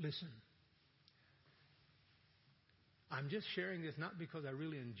 Listen. I'm just sharing this not because I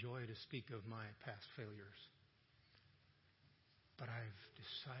really enjoy to speak of my past failures. But I've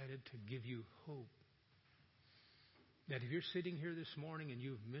decided to give you hope. That if you're sitting here this morning and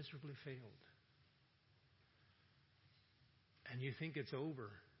you've miserably failed, and you think it's over,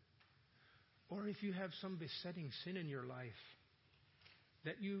 or if you have some besetting sin in your life,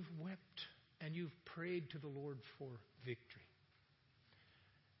 that you've wept and you've prayed to the Lord for victory,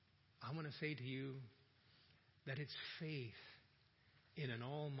 I want to say to you that it's faith in an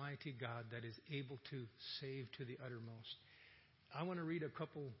almighty God that is able to save to the uttermost. I want to read a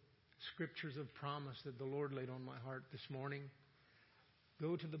couple scriptures of promise that the Lord laid on my heart this morning.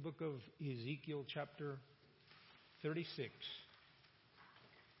 Go to the book of Ezekiel chapter 36.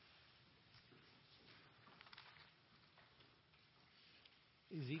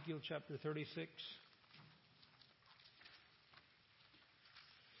 Ezekiel chapter 36.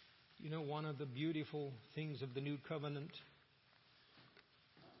 You know, one of the beautiful things of the new covenant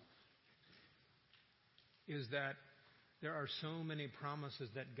is that there are so many promises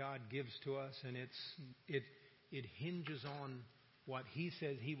that God gives to us, and it hinges on what He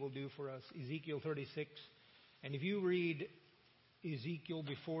says He will do for us. Ezekiel 36. And if you read Ezekiel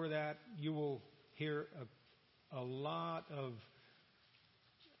before that, you will hear a lot of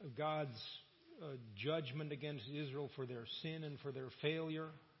God's judgment against Israel for their sin and for their failure.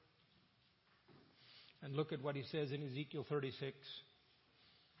 And look at what He says in Ezekiel 36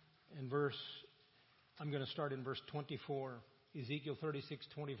 and I'm going to start in verse 24. Ezekiel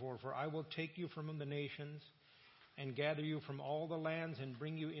 36:24. "For I will take you from the nations and gather you from all the lands and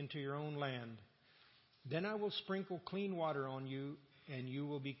bring you into your own land. Then I will sprinkle clean water on you and you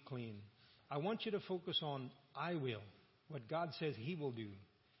will be clean." I want you to focus on "I will," what God says He will do.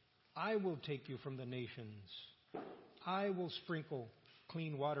 I will take you from the nations. I will sprinkle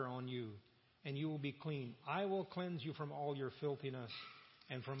clean water on you and you will be clean. I will cleanse you from all your filthiness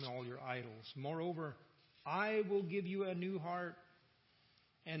and from all your idols. Moreover, I will give you a new heart,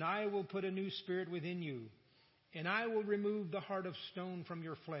 and I will put a new spirit within you, and I will remove the heart of stone from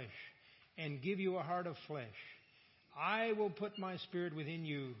your flesh and give you a heart of flesh. I will put my spirit within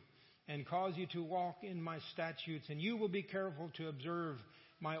you and cause you to walk in my statutes, and you will be careful to observe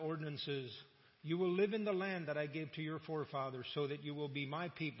my ordinances. You will live in the land that I gave to your forefathers, so that you will be my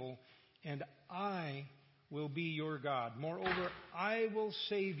people, and I will be your God. Moreover, I will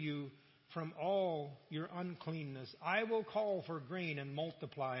save you from all your uncleanness. I will call for grain and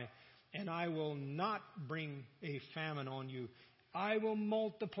multiply, and I will not bring a famine on you. I will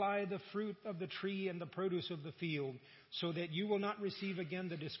multiply the fruit of the tree and the produce of the field, so that you will not receive again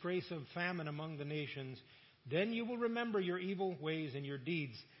the disgrace of famine among the nations. Then you will remember your evil ways and your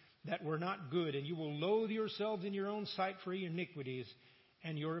deeds that were not good, and you will loathe yourselves in your own sight for your iniquities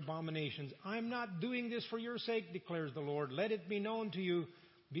and your abominations. I'm not doing this for your sake, declares the Lord. Let it be known to you.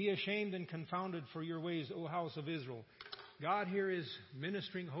 Be ashamed and confounded for your ways, O house of Israel. God here is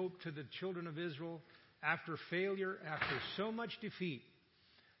ministering hope to the children of Israel after failure, after so much defeat.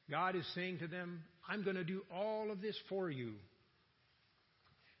 God is saying to them, I'm going to do all of this for you.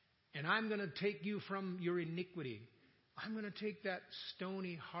 And I'm going to take you from your iniquity. I'm going to take that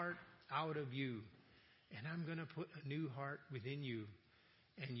stony heart out of you, and I'm going to put a new heart within you,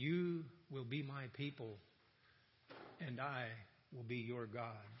 and you will be my people, and I will be your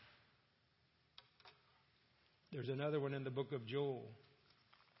God. There's another one in the book of Joel.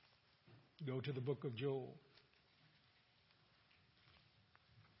 Go to the book of Joel.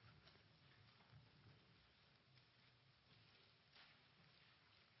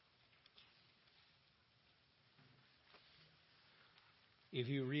 If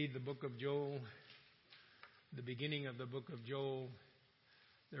you read the book of Joel, the beginning of the book of Joel,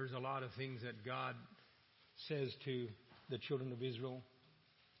 there's a lot of things that God says to the children of Israel.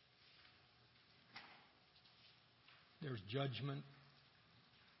 There's judgment,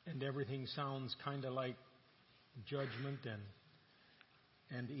 and everything sounds kind of like judgment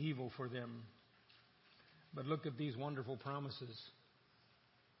and evil for them. But look at these wonderful promises.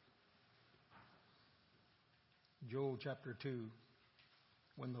 Joel chapter 2,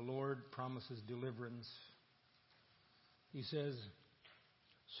 when the Lord promises deliverance, He says,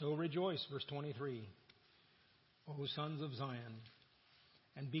 "So rejoice," verse 23, "O sons of Zion,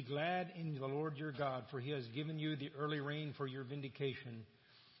 and be glad in the Lord your God, for He has given you the early rain for your vindication,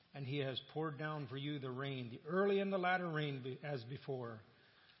 and He has poured down for you the rain, the early and the latter rain as before.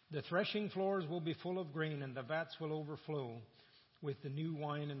 The threshing floors will be full of grain, and the vats will overflow with the new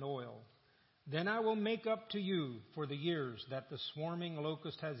wine and oil. Then I will make up to you for the years that the swarming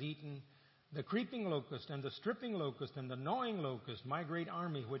locust has eaten, the creeping locust and the stripping locust and the gnawing locust, my great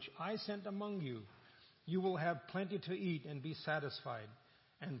army which I sent among you. You will have plenty to eat and be satisfied,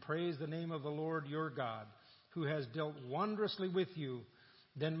 and praise the name of the Lord your God, who has dealt wondrously with you.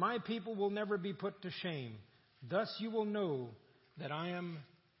 Then my people will never be put to shame. Thus you will know that I am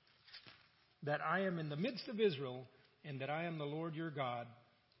in the midst of Israel, and that I am the Lord your God,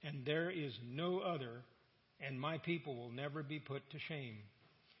 and there is no other, and my people will never be put to shame.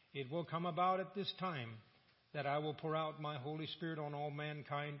 It will come about at this time that I will pour out my Holy Spirit on all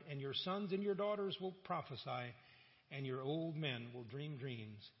mankind, and your sons and your daughters will prophesy, and your old men will dream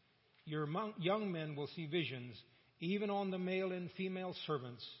dreams. Your young men will see visions, even on the male and female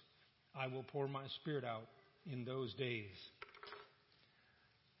servants. I will pour my Spirit out in those days."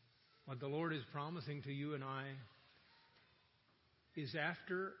 What the Lord is promising to you and I is,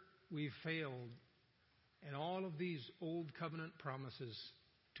 after we've failed, and all of these old covenant promises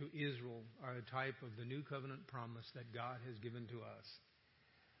to Israel are a type of the new covenant promise that God has given to us.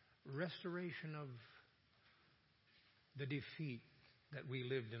 Restoration of the defeat that we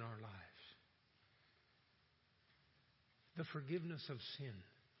lived in our lives. The forgiveness of sin.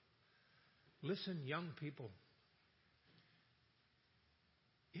 Listen, young people,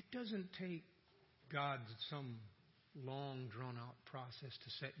 it doesn't take God some long, drawn-out process to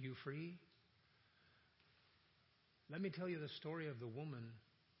set you free. Let me tell you the story of the woman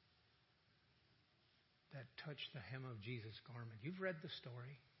that touched the hem of Jesus' garment. You've read the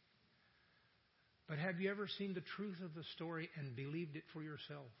story. But have you ever seen the truth of the story and believed it for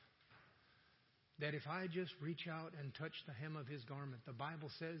yourself? That if I just reach out and touch the hem of His garment, the Bible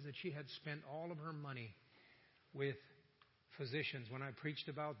says that she had spent all of her money with physicians. When I preached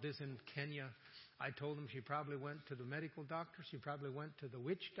about this in Kenya, I told them she probably went to the medical doctor, she probably went to the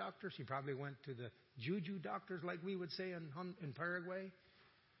witch doctor, she probably went to the juju doctors, like we would say in Paraguay.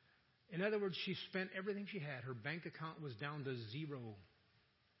 In other words, she spent everything she had. Her bank account was down to zero.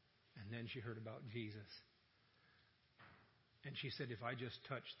 And then she heard about Jesus. And she said, if I just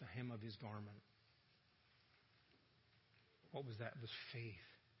touch the hem of His garment. What was that? It was faith.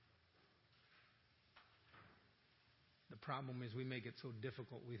 The problem is we make it so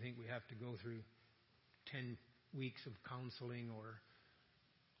difficult. We think we have to go through 10 weeks of counseling, or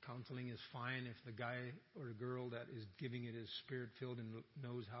counseling is fine if the guy or the girl that is giving it is Spirit-filled and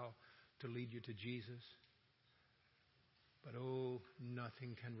knows how to lead you to Jesus. But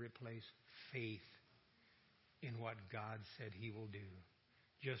nothing can replace faith in what God said He will do.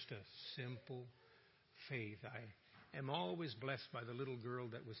 Just a simple faith. I am always blessed by the little girl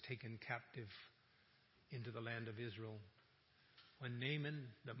that was taken captive into the land of Israel when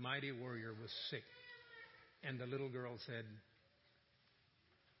Naaman, the mighty warrior, was sick. And the little girl said,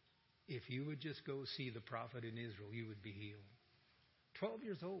 if you would just go see the prophet in Israel, you would be healed. 12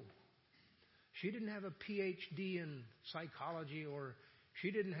 years old. She didn't have a PhD in psychology, or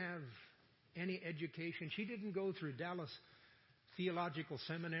she didn't have any education. She didn't go through Dallas Theological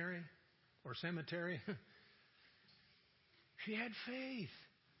Seminary or cemetery. She had faith.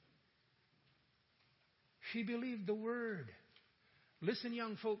 She believed the Word. Listen,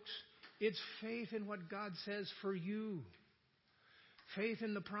 young folks, it's faith in what God says for you. Faith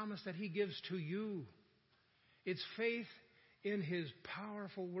in the promise that He gives to you. It's faith in His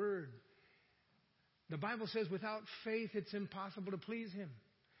powerful Word. The Bible says without faith it's impossible to please Him.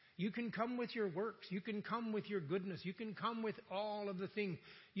 You can come with your works. You can come with your goodness. You can come with all of the things.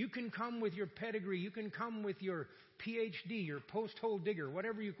 You can come with your pedigree. You can come with your PhD, your post-hole digger,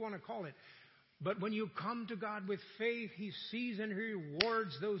 whatever you want to call it. But when you come to God with faith, He sees and He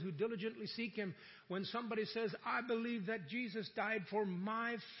rewards those who diligently seek Him. When somebody says, I believe that Jesus died for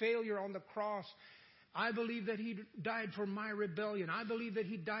my failure on the cross. I believe that He died for my rebellion. I believe that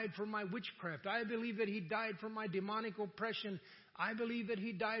He died for my witchcraft. I believe that He died for my demonic oppression. I believe that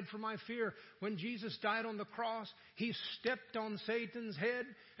He died for my fear. When Jesus died on the cross, He stepped on Satan's head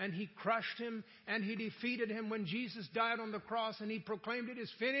and He crushed him and He defeated him. When Jesus died on the cross and He proclaimed, it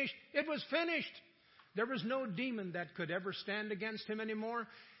is finished, it was finished. There was no demon that could ever stand against Him anymore.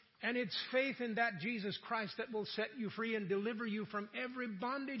 And it's faith in that Jesus Christ that will set you free and deliver you from every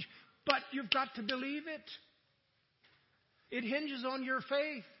bondage. But you've got to believe it. It hinges on your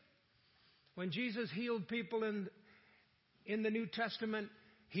faith. When Jesus healed people in the New Testament,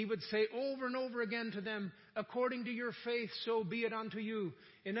 He would say over and over again to them, according to your faith, so be it unto you.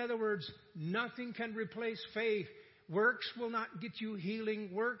 In other words, nothing can replace faith. Works will not get you healing.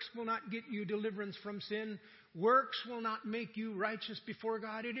 Works will not get you deliverance from sin. Works will not make you righteous before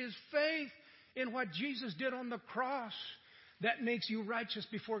God. It is faith in what Jesus did on the cross that makes you righteous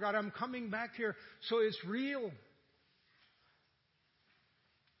before God. I'm coming back here, so it's real.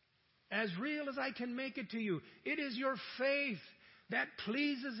 As real as I can make it to you. It is your faith that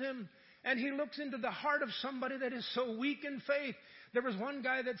pleases Him. And He looks into the heart of somebody that is so weak in faith. There was one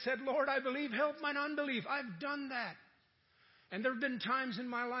guy that said, Lord, I believe, help mine unbelief. I've done that. And there have been times in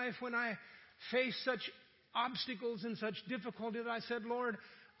my life when I faced such obstacles and such difficulty that I said, Lord,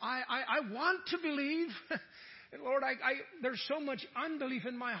 I want to believe. Lord, there's so much unbelief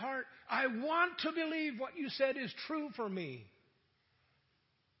in my heart. I want to believe what you said is true for me.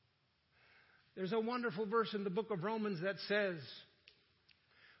 There's a wonderful verse in the book of Romans that says,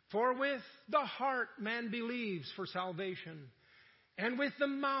 for with the heart man believes for salvation, and with the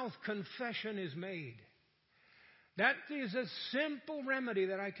mouth confession is made. That is a simple remedy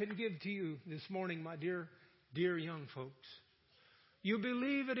that I can give to you this morning, my dear young folks. You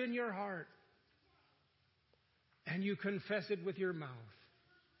believe it in your heart, and you confess it with your mouth.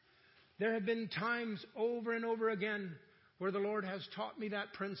 There have been times over and over again where the Lord has taught me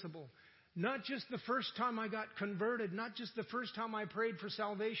that principle. Not just the first time I got converted, not just the first time I prayed for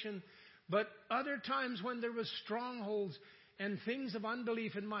salvation, but other times when there was strongholds and things of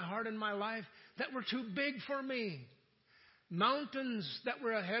unbelief in my heart and my life that were too big for me. Mountains that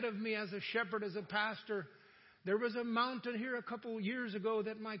were ahead of me as a shepherd, as a pastor. There was a mountain here a couple years ago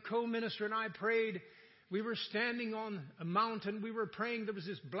that my co-minister and I prayed. We were standing on a mountain. We were praying. There was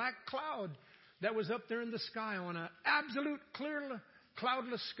this black cloud that was up there in the sky on an absolute clear,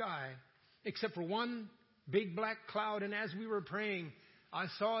 cloudless sky, except for one big black cloud. And as we were praying, I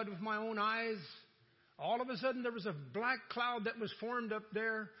saw it with my own eyes. All of a sudden, there was a black cloud that was formed up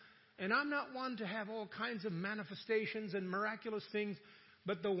there. And I'm not one to have all kinds of manifestations and miraculous things.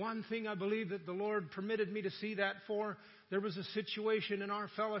 But the one thing I believe that the Lord permitted me to see that for, there was a situation in our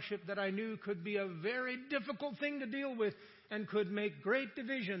fellowship that I knew could be a very difficult thing to deal with and could make great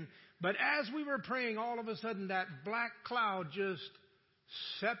division. But as we were praying, all of a sudden that black cloud just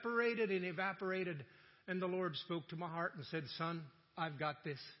separated and evaporated. And the Lord spoke to my heart and said, son, I've got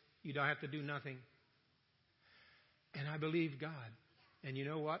this. You don't have to do nothing. And I believed God. And you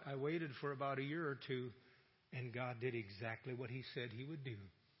know what? I waited for about a year or two, and God did exactly what He said He would do.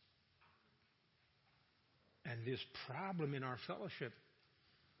 And this problem in our fellowship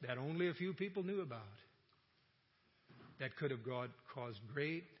that only a few people knew about, that could have caused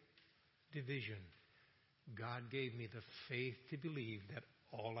great division, God gave me the faith to believe that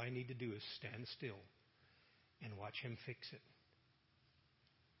all I need to do is stand still and watch Him fix it.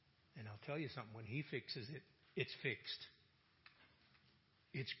 And I'll tell you something, when He fixes it, it's fixed.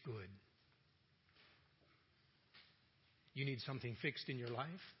 It's good. You need something fixed in your life?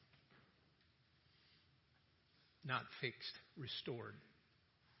 Not fixed, restored.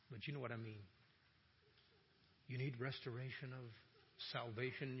 But you know what I mean. You need restoration of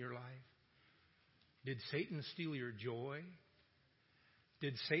salvation in your life. Did Satan steal your joy?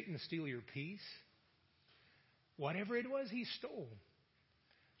 Did Satan steal your peace? Whatever it was, he stole.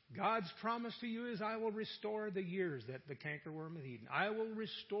 God's promise to you is, I will restore the years that the cankerworm hath eaten. I will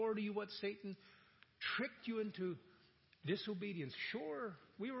restore to you what Satan tricked you into disobedience. Sure,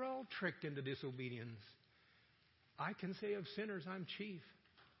 we were all tricked into disobedience. I can say of sinners, I'm chief.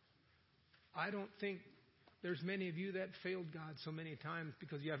 I don't think there's many of you that failed God so many times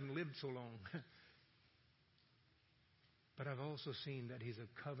because you haven't lived so long. But I've also seen that He's a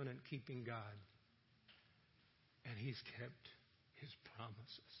covenant-keeping God. And He's kept His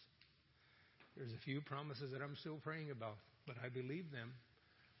promises. There's a few promises that I'm still praying about, but I believe them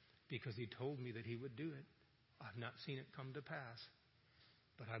because He told me that He would do it. I've not seen it come to pass,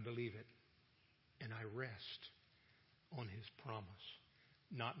 but I believe it. And I rest on His promise.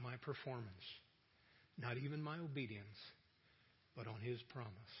 Not my performance, not even my obedience, but on His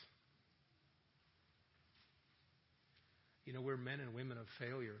promise. You know, we're men and women of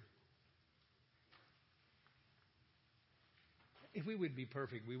failure. If we would be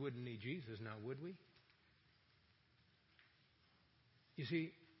perfect, we wouldn't need Jesus now, would we? You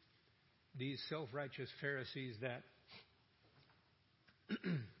see, these self-righteous Pharisees that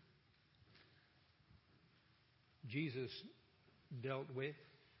Jesus dealt with,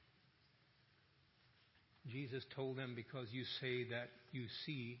 Jesus told them, because you say that you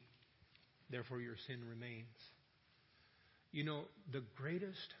see, therefore your sin remains. You know, the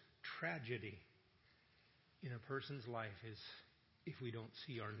greatest tragedy in a person's life is if we don't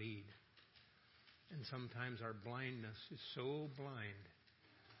see our need. And sometimes our blindness is so blind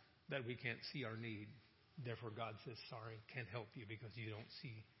that we can't see our need. Therefore God says, sorry, can't help you because you don't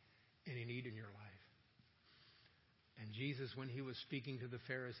see any need in your life. And Jesus, when He was speaking to the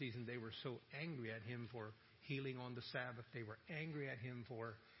Pharisees and they were so angry at Him for healing on the Sabbath, they were angry at Him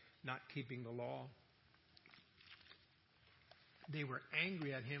for not keeping the law. They were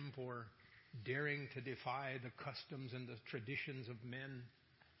angry at Him for daring to defy the customs and the traditions of men.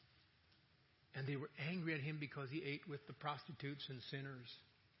 And they were angry at Him because He ate with the prostitutes and sinners.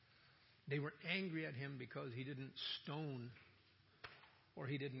 They were angry at Him because He didn't stone, or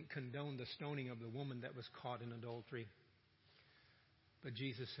He didn't condone the stoning of the woman that was caught in adultery. But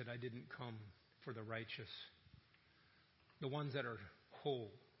Jesus said, I didn't come for the righteous. The ones that are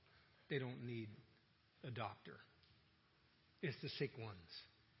whole, they don't need a doctor. It's the sick ones.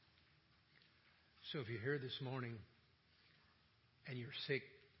 So if you're here this morning and you're sick,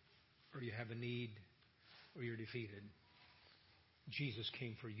 or you have a need, or you're defeated, Jesus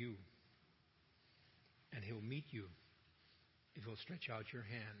came for you. And He'll meet you if you'll stretch out your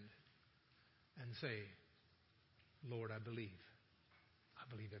hand and say, Lord, I believe. I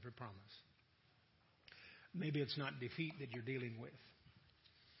believe every promise. Maybe it's not defeat that you're dealing with.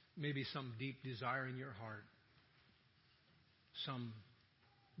 Maybe some deep desire in your heart. Some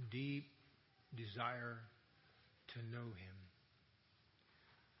deep desire to know Him.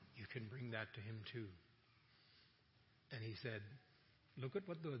 You can bring that to Him too. And He said, look at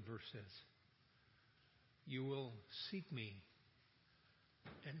what the verse says. You will seek me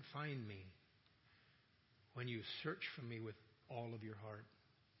and find me when you search for me with all of your heart.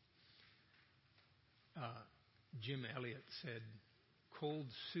 Jim Elliot said, cold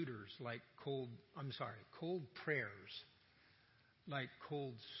prayers like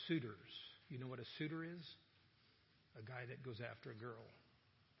cold suitors. You know what a suitor is? A guy that goes after a girl.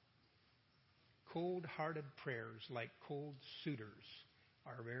 Cold-hearted prayers like cold suitors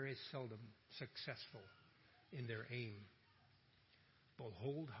are very seldom successful in their aim. But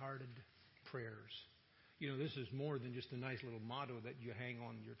wholehearted prayers. You know, this is more than just a nice little motto that you hang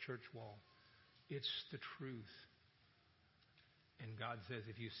on your church wall. It's the truth. And God says,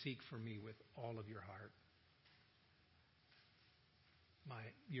 if you seek for me with all of your heart,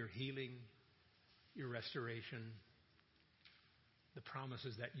 your healing, your restoration, the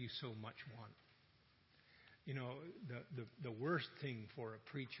promises that you so much want. You know, the worst thing for a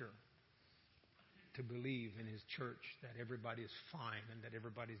preacher to believe in his church that everybody's fine and that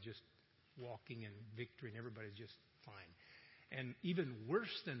everybody's just walking in victory and everybody's just fine. And even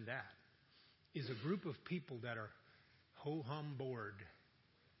worse than that is a group of people that are ho-hum bored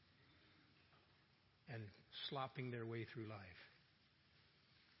and slopping their way through life.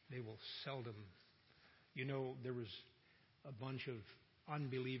 They will seldom. You know, there was a bunch of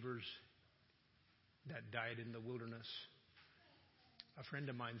unbelievers that died in the wilderness. A friend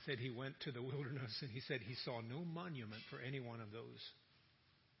of mine said he went to the wilderness and he said he saw no monument for any one of those.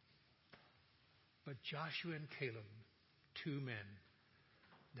 But Joshua and Caleb, two men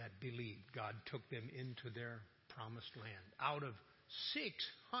that believed, God took them into their promised land. Out of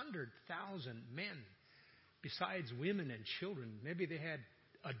 600,000 men, besides women and children, maybe they had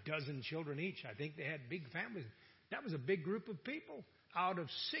a dozen children each. I think they had big families. That was a big group of people. Out of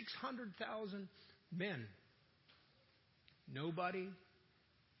 600,000 men, nobody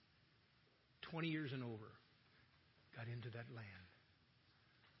 20 years and over got into that land.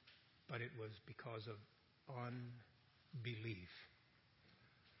 But it was because of unbelief.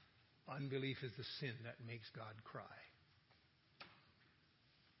 Unbelief is the sin that makes God cry.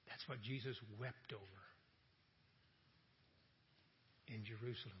 That's what Jesus wept over. in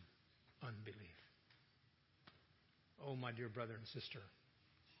Jerusalem, unbelief. Oh, my dear brother and sister,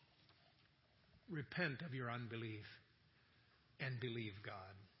 repent of your unbelief and believe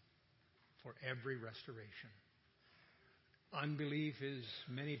God for every restoration. Unbelief is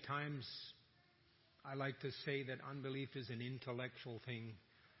many times, I like to say that unbelief is an intellectual thing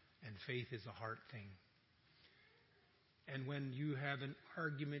and faith is a heart thing. And when you have an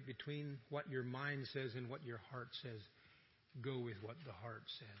argument between what your mind says and what your heart says, go with what the heart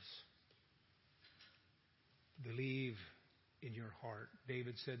says. Believe in your heart.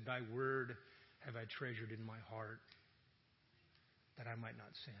 David said, Thy word have I treasured in my heart, that I might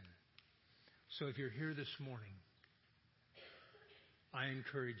not sin. So if you're here this morning, I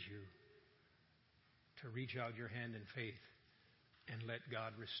encourage you to reach out your hand in faith and let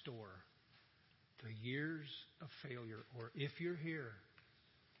God restore the years of failure. Or if you're here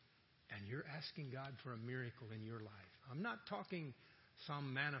and you're asking God for a miracle in your life, I'm not talking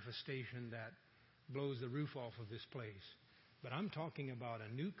some manifestation that blows the roof off of this place, but I'm talking about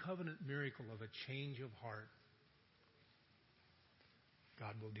a new covenant miracle of a change of heart.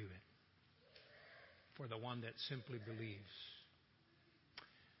 God will do it for the one that simply believes.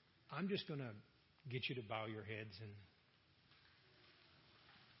 I'm just going to get you to bow your heads, and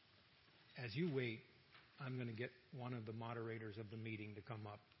as you wait, I'm going to get one of the moderators of the meeting to come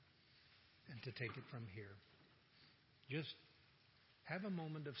up and to take it from here. Just have a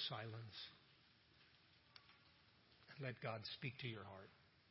moment of silence and let God speak to your heart.